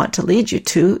one I want to lead you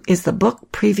to is the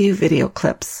book preview video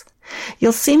clips.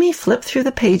 You'll see me flip through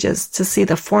the pages to see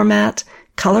the format,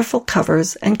 colorful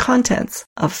covers, and contents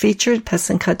of featured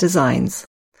Pessinka designs.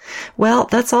 Well,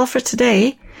 that's all for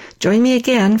today. Join me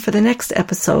again for the next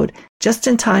episode, just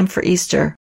in time for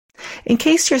Easter. In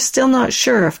case you're still not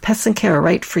sure if Pessinka are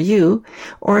right for you,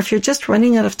 or if you're just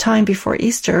running out of time before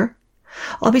Easter,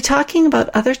 I'll be talking about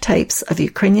other types of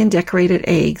Ukrainian decorated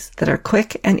eggs that are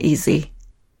quick and easy.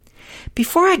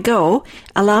 Before I go,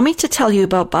 allow me to tell you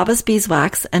about Baba's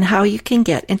Beeswax and how you can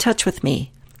get in touch with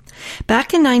me.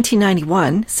 Back in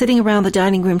 1991, sitting around the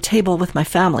dining room table with my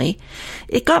family,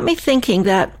 it got me thinking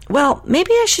that, well,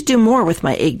 maybe I should do more with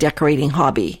my egg decorating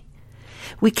hobby.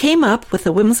 We came up with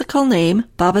the whimsical name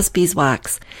Baba's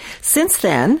Beeswax. Since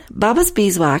then, Baba's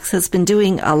Beeswax has been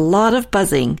doing a lot of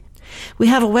buzzing. We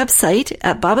have a website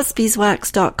at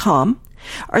babasbeeswax.com.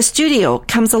 Our studio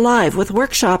comes alive with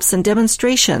workshops and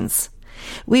demonstrations.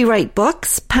 We write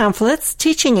books, pamphlets,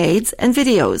 teaching aids, and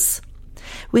videos.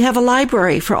 We have a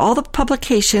library for all the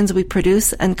publications we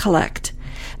produce and collect.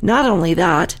 Not only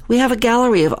that, we have a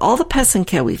gallery of all the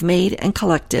Pessinka we've made and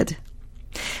collected.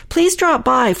 Please drop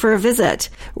by for a visit.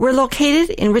 We're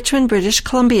located in Richmond, British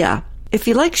Columbia. If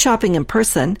you like shopping in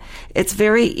person, it's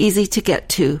very easy to get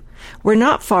to. We're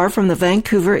not far from the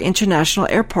Vancouver International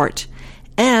Airport.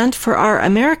 And for our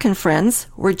American friends,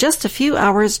 we're just a few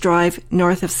hours' drive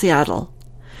north of Seattle.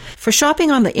 For shopping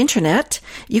on the internet,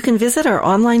 you can visit our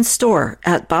online store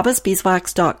at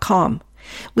babasbeeswax.com.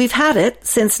 We've had it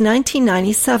since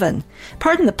 1997.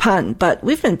 Pardon the pun, but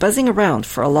we've been buzzing around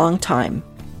for a long time.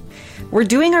 We're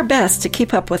doing our best to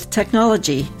keep up with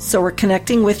technology, so we're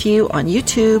connecting with you on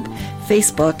YouTube,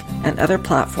 Facebook, and other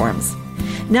platforms.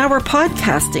 Now we're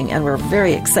podcasting, and we're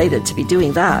very excited to be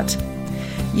doing that.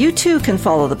 You too can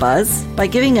follow the buzz by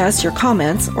giving us your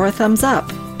comments or a thumbs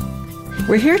up.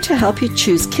 We're here to help you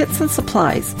choose kits and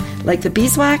supplies like the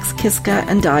beeswax, Kiska,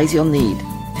 and dyes you'll need.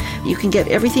 You can get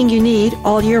everything you need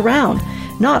all year round,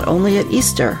 not only at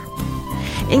Easter.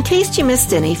 In case you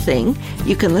missed anything,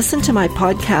 you can listen to my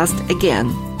podcast again.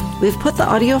 We've put the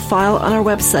audio file on our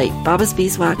website,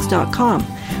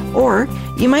 babasbeeswax.com, or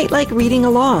you might like reading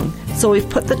along, so we've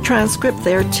put the transcript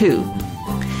there too.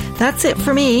 That's it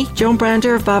for me, Joan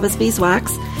Brander of Baba's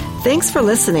Beeswax. Thanks for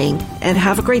listening, and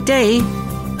have a great day.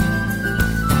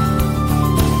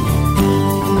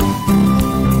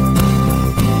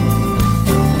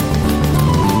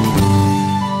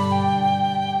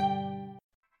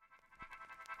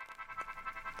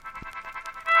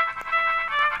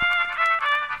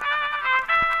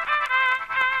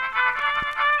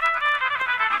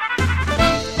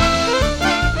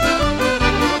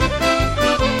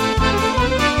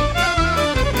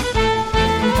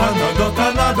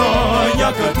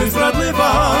 яка ти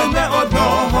зрадлива, не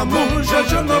одного мужа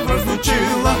жона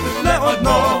розлучила, не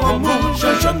одного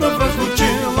мужа жона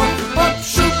розлучила.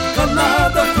 Обшук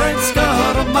Канада, українська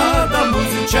громада,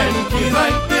 музиченьки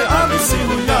грайте, а ви всі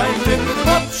гуляйте.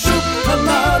 Обшук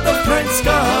Канада,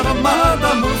 українська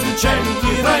громада,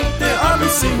 музиченьки грайте, а ви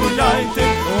всі гуляйте.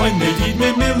 Ой, не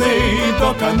їдьме, милий,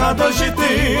 до Канади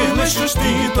жити, лише ж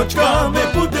діточками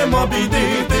будемо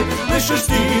бідити, лише ж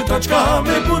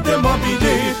діточками будемо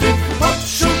бідити.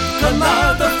 Обшук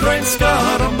Канада, українська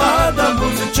громада,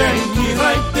 музиченьки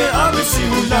грайте, а ви всі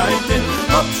гуляйте.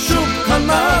 Обшук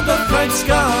Канада,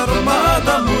 українська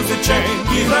громада,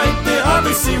 музиченьки грайте, а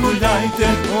ви всі гуляйте.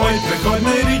 Ой, приходь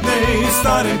мій рідний,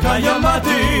 старенька я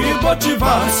мати, бо чи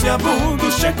вас я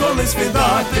буду ще колись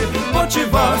видати, бо чи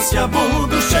вас я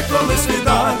буду ще колись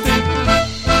видати.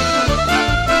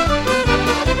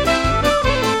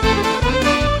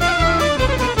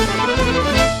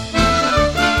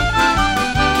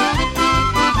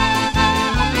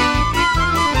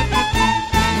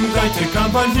 Дайте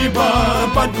кабаніба,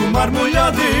 паньку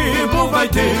мармуляди,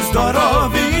 бувайте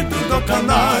здорові, іду до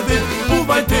Канади,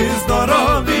 бувайте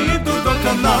здорові, іду до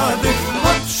Канади.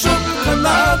 Обшук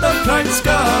Канада,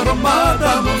 українська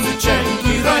громада,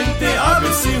 музиченьки грайте, а ви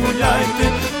всі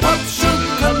гуляйте. Обшук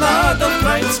Канада,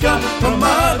 українська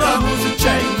громада,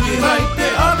 музиченьки грайте,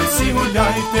 а ви всі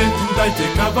гуляйте. Дайте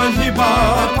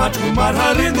кабаніба, пачку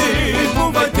маргарини,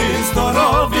 бувайте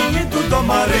здорові, іду до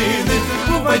Марини,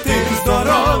 бувайте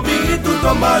здорові, іду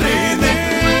до Марини.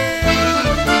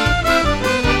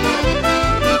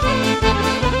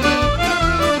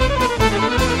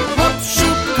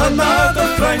 Обшук Канада,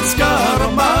 українська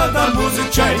громада,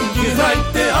 музиченьки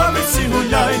грайте, а ви всі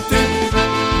гуляйте.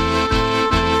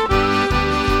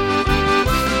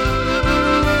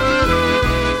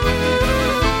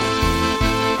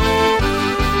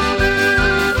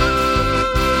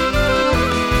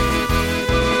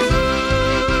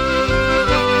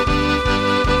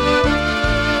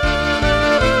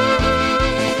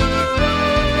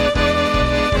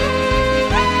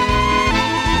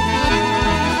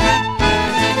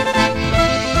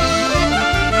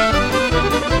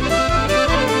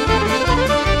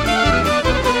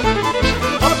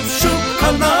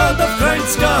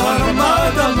 Українська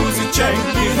громада,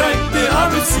 музиченьки грайте, а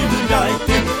ви всі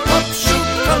гуляйте. Обшук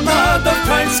Канада,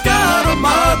 українська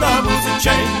громада,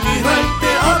 музиченьки грайте,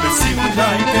 а ви всі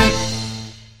гуляйте.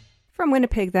 From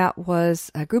Winnipeg, that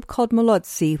was a group called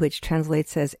Molodsi, which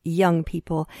translates as young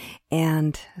people,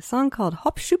 and a song called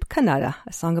Hopshoop Kanada,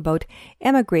 a song about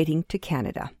emigrating to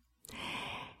Canada.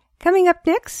 Coming up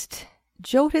next,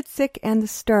 Joe Hitzik and the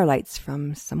Starlights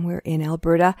from somewhere in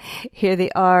Alberta. Here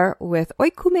they are with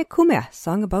Oikume Kume, a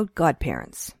song about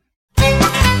godparents.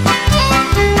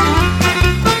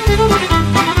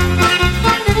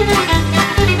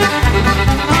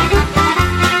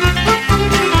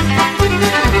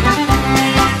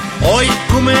 Ой,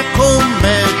 куме,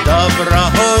 куме,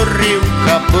 добра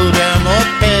горілка, будемо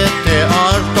пити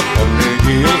аж до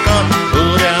понеділка,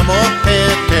 будемо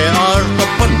пити аж до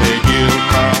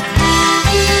понеділка.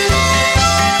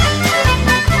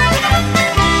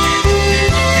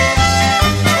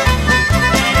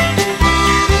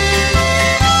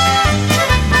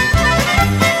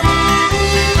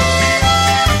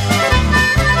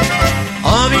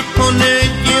 А від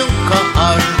понеділка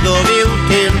аж до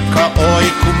вівтинка,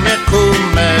 ой, куме,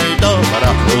 куме,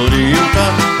 добра горілка,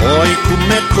 ой,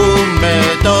 куме, куме,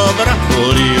 добра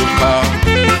горілка.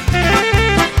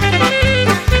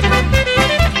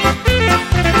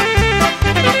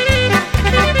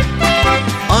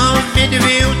 А від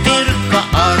вівтинка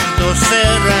аж до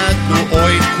середу,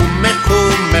 ой, куме,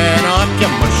 куме,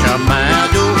 нап'ємося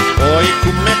меду, ой,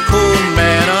 куме,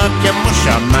 куме,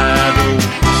 нап'ємося меду.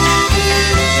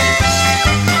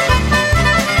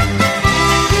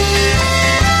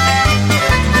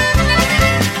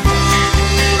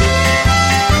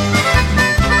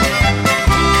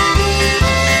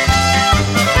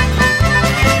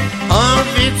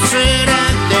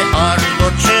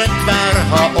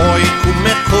 Ой,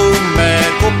 куме, куме,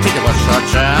 купіть ваша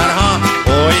черга.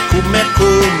 Ой, куме,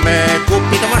 куме,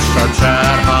 купіть ваша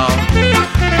черга.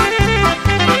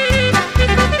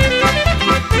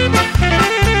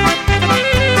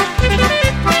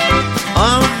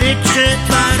 А від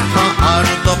четверга аж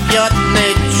до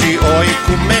п'ятниці, ой,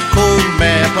 куме,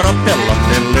 куме, пропила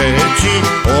телечі.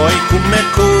 Ой, куме,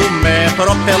 куме,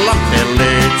 пропила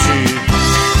телечі.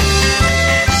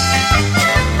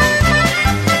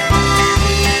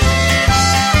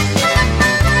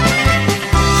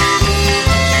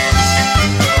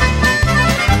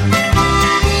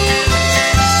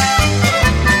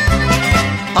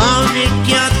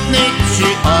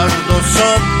 Аж до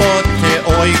sobote,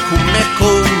 oj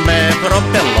kume,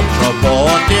 propelam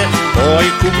čobote, oj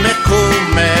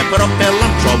kume,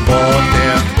 propelam čobote.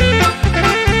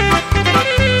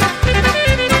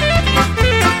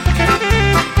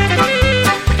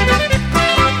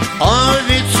 Od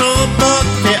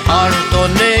sobote až do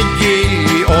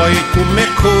nedjelji, oj kume,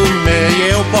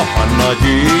 je u Boha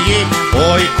nadiji,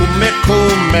 oj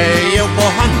kume, je u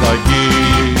Boha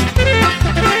nadiji.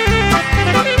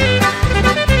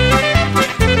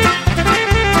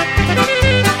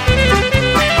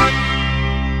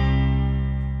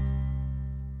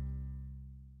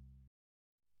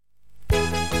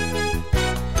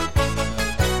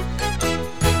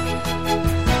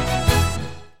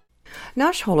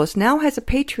 Nash Holos now has a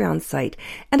Patreon site,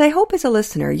 and I hope as a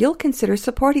listener you'll consider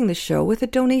supporting the show with a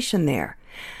donation there.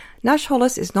 Nash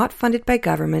Holos is not funded by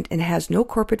government and has no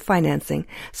corporate financing,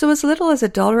 so as little as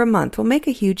 $1 a month will make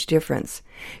a huge difference.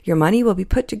 Your money will be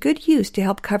put to good use to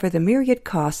help cover the myriad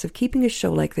costs of keeping a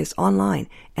show like this online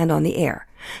and on the air.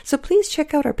 So please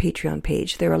check out our Patreon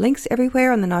page. There are links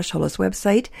everywhere on the Nash Holos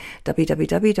website,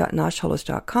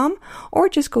 www.nashholos.com, or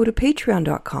just go to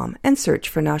patreon.com and search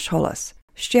for Nash Holos.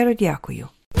 Щиро дякую.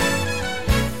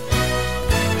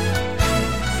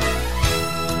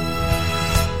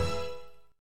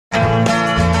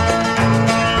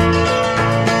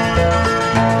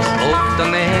 Upp до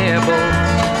небо,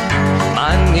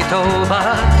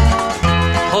 Манітоба,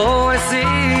 по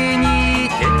осені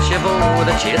тече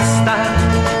вода чиста.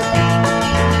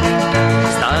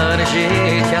 Старе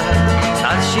життя,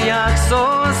 старші як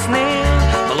сосни,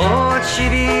 молодші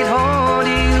від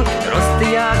голів, рости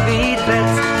як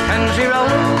вітрець. Country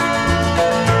road,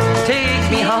 take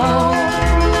me home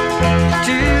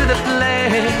to the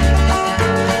place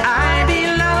I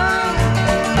belong.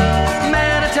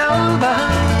 Manitoba,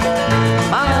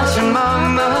 miles from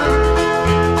mama,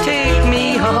 take me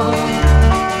home.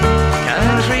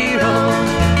 Country road,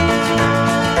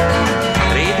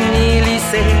 рідні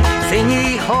ліси, сині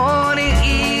гори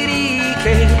і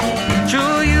ріки,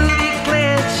 чую їх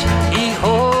клич і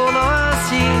голос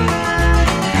їх.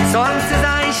 Сонце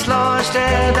зайшло ще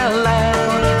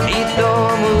далеко, від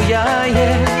дому я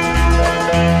є.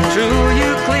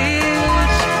 Чую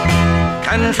клич,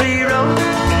 country road,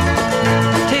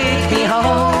 take me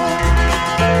home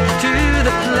to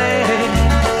the place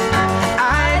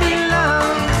I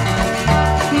belong.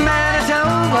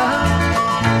 Manitoba,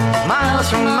 miles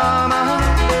from mama,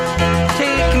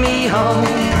 take me home.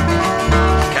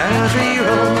 Country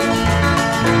road,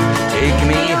 take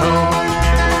me home.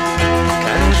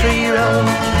 Country road.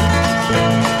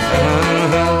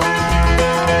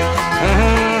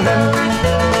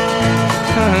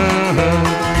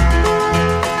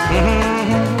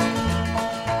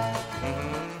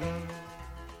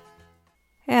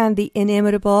 And the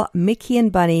inimitable Mickey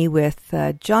and Bunny with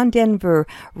John Denver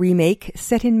remake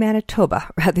set in Manitoba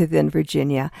rather than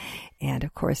Virginia. And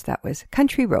of course that was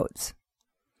Country Roads.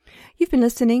 You've been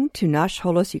listening to Nash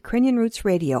Holos Ukrainian Roots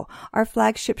Radio, our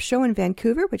flagship show in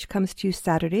Vancouver, which comes to you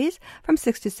Saturdays from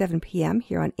 6 to 7 p.m.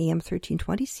 here on AM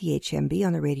 1320 CHMB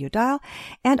on the radio dial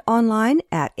and online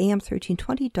at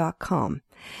am1320.com,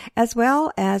 as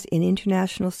well as in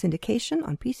international syndication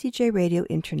on PCJ Radio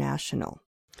International.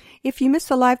 If you miss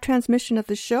a live transmission of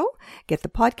the show, get the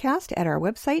podcast at our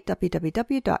website,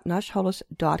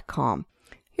 www.nashholos.com.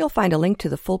 You'll find a link to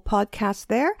the full podcast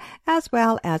there, as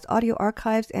well as audio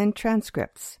archives and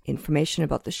transcripts, information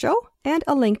about the show, and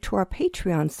a link to our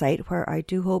Patreon site where I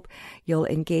do hope you'll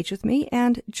engage with me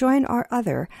and join our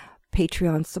other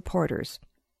Patreon supporters.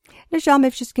 На жаль, ми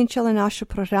вже скінчили нашу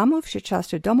програму, вже час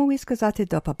додому і сказати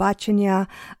до побачення,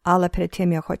 але перед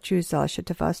тим я хочу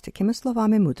залишити вас такими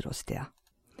словами мудрості.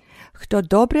 Хто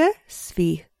добре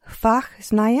свій фах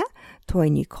знає, той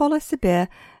ніколи себе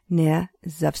не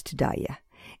завстидає.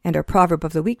 And our proverb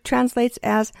of the week translates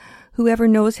as, whoever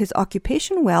knows his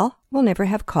occupation well will never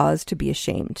have cause to be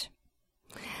ashamed.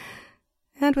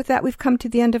 And with that, we've come to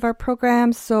the end of our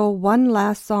program. So one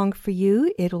last song for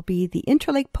you. It'll be the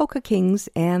Interlake Polka Kings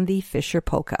and the Fisher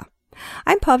Polka.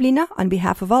 I'm Pavlina. On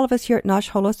behalf of all of us here at Nash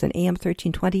Holos and AM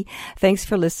 1320, thanks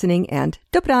for listening and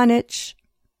dobranic.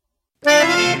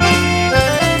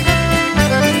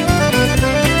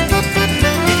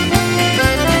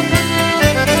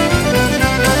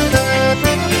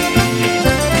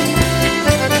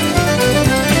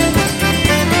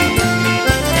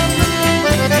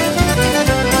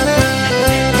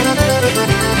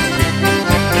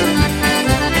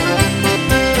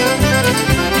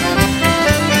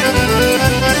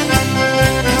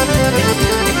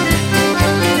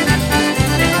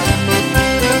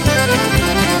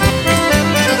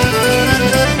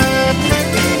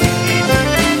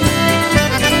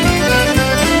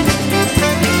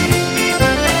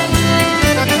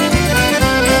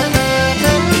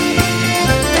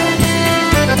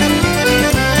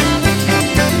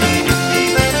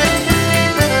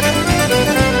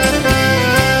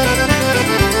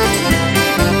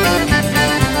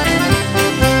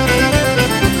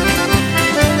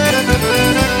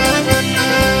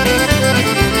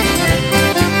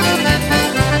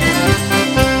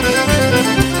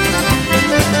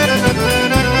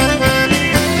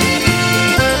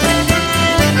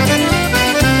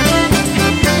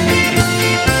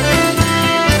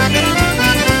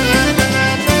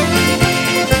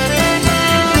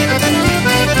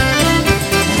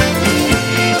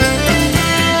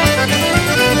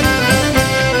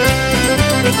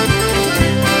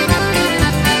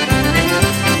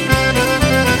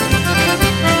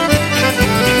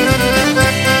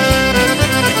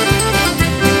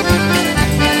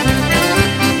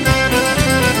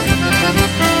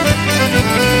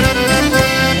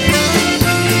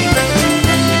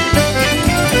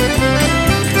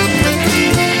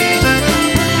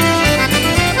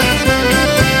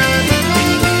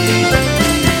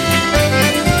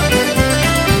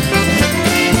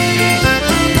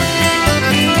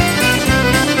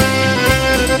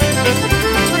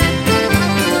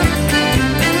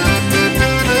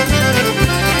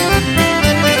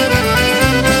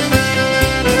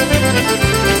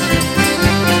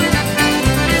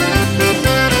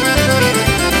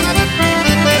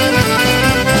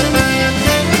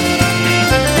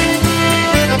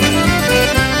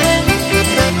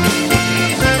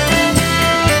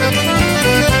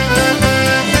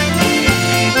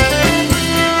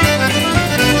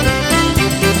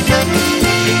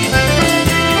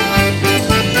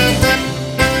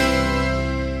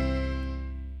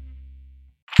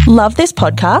 Love this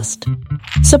podcast?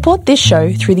 Support this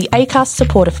show through the Acast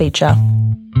supporter feature.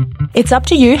 It's up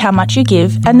to you how much you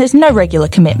give, and there's no regular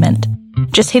commitment.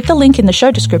 Just hit the link in the show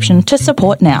description to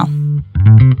support now.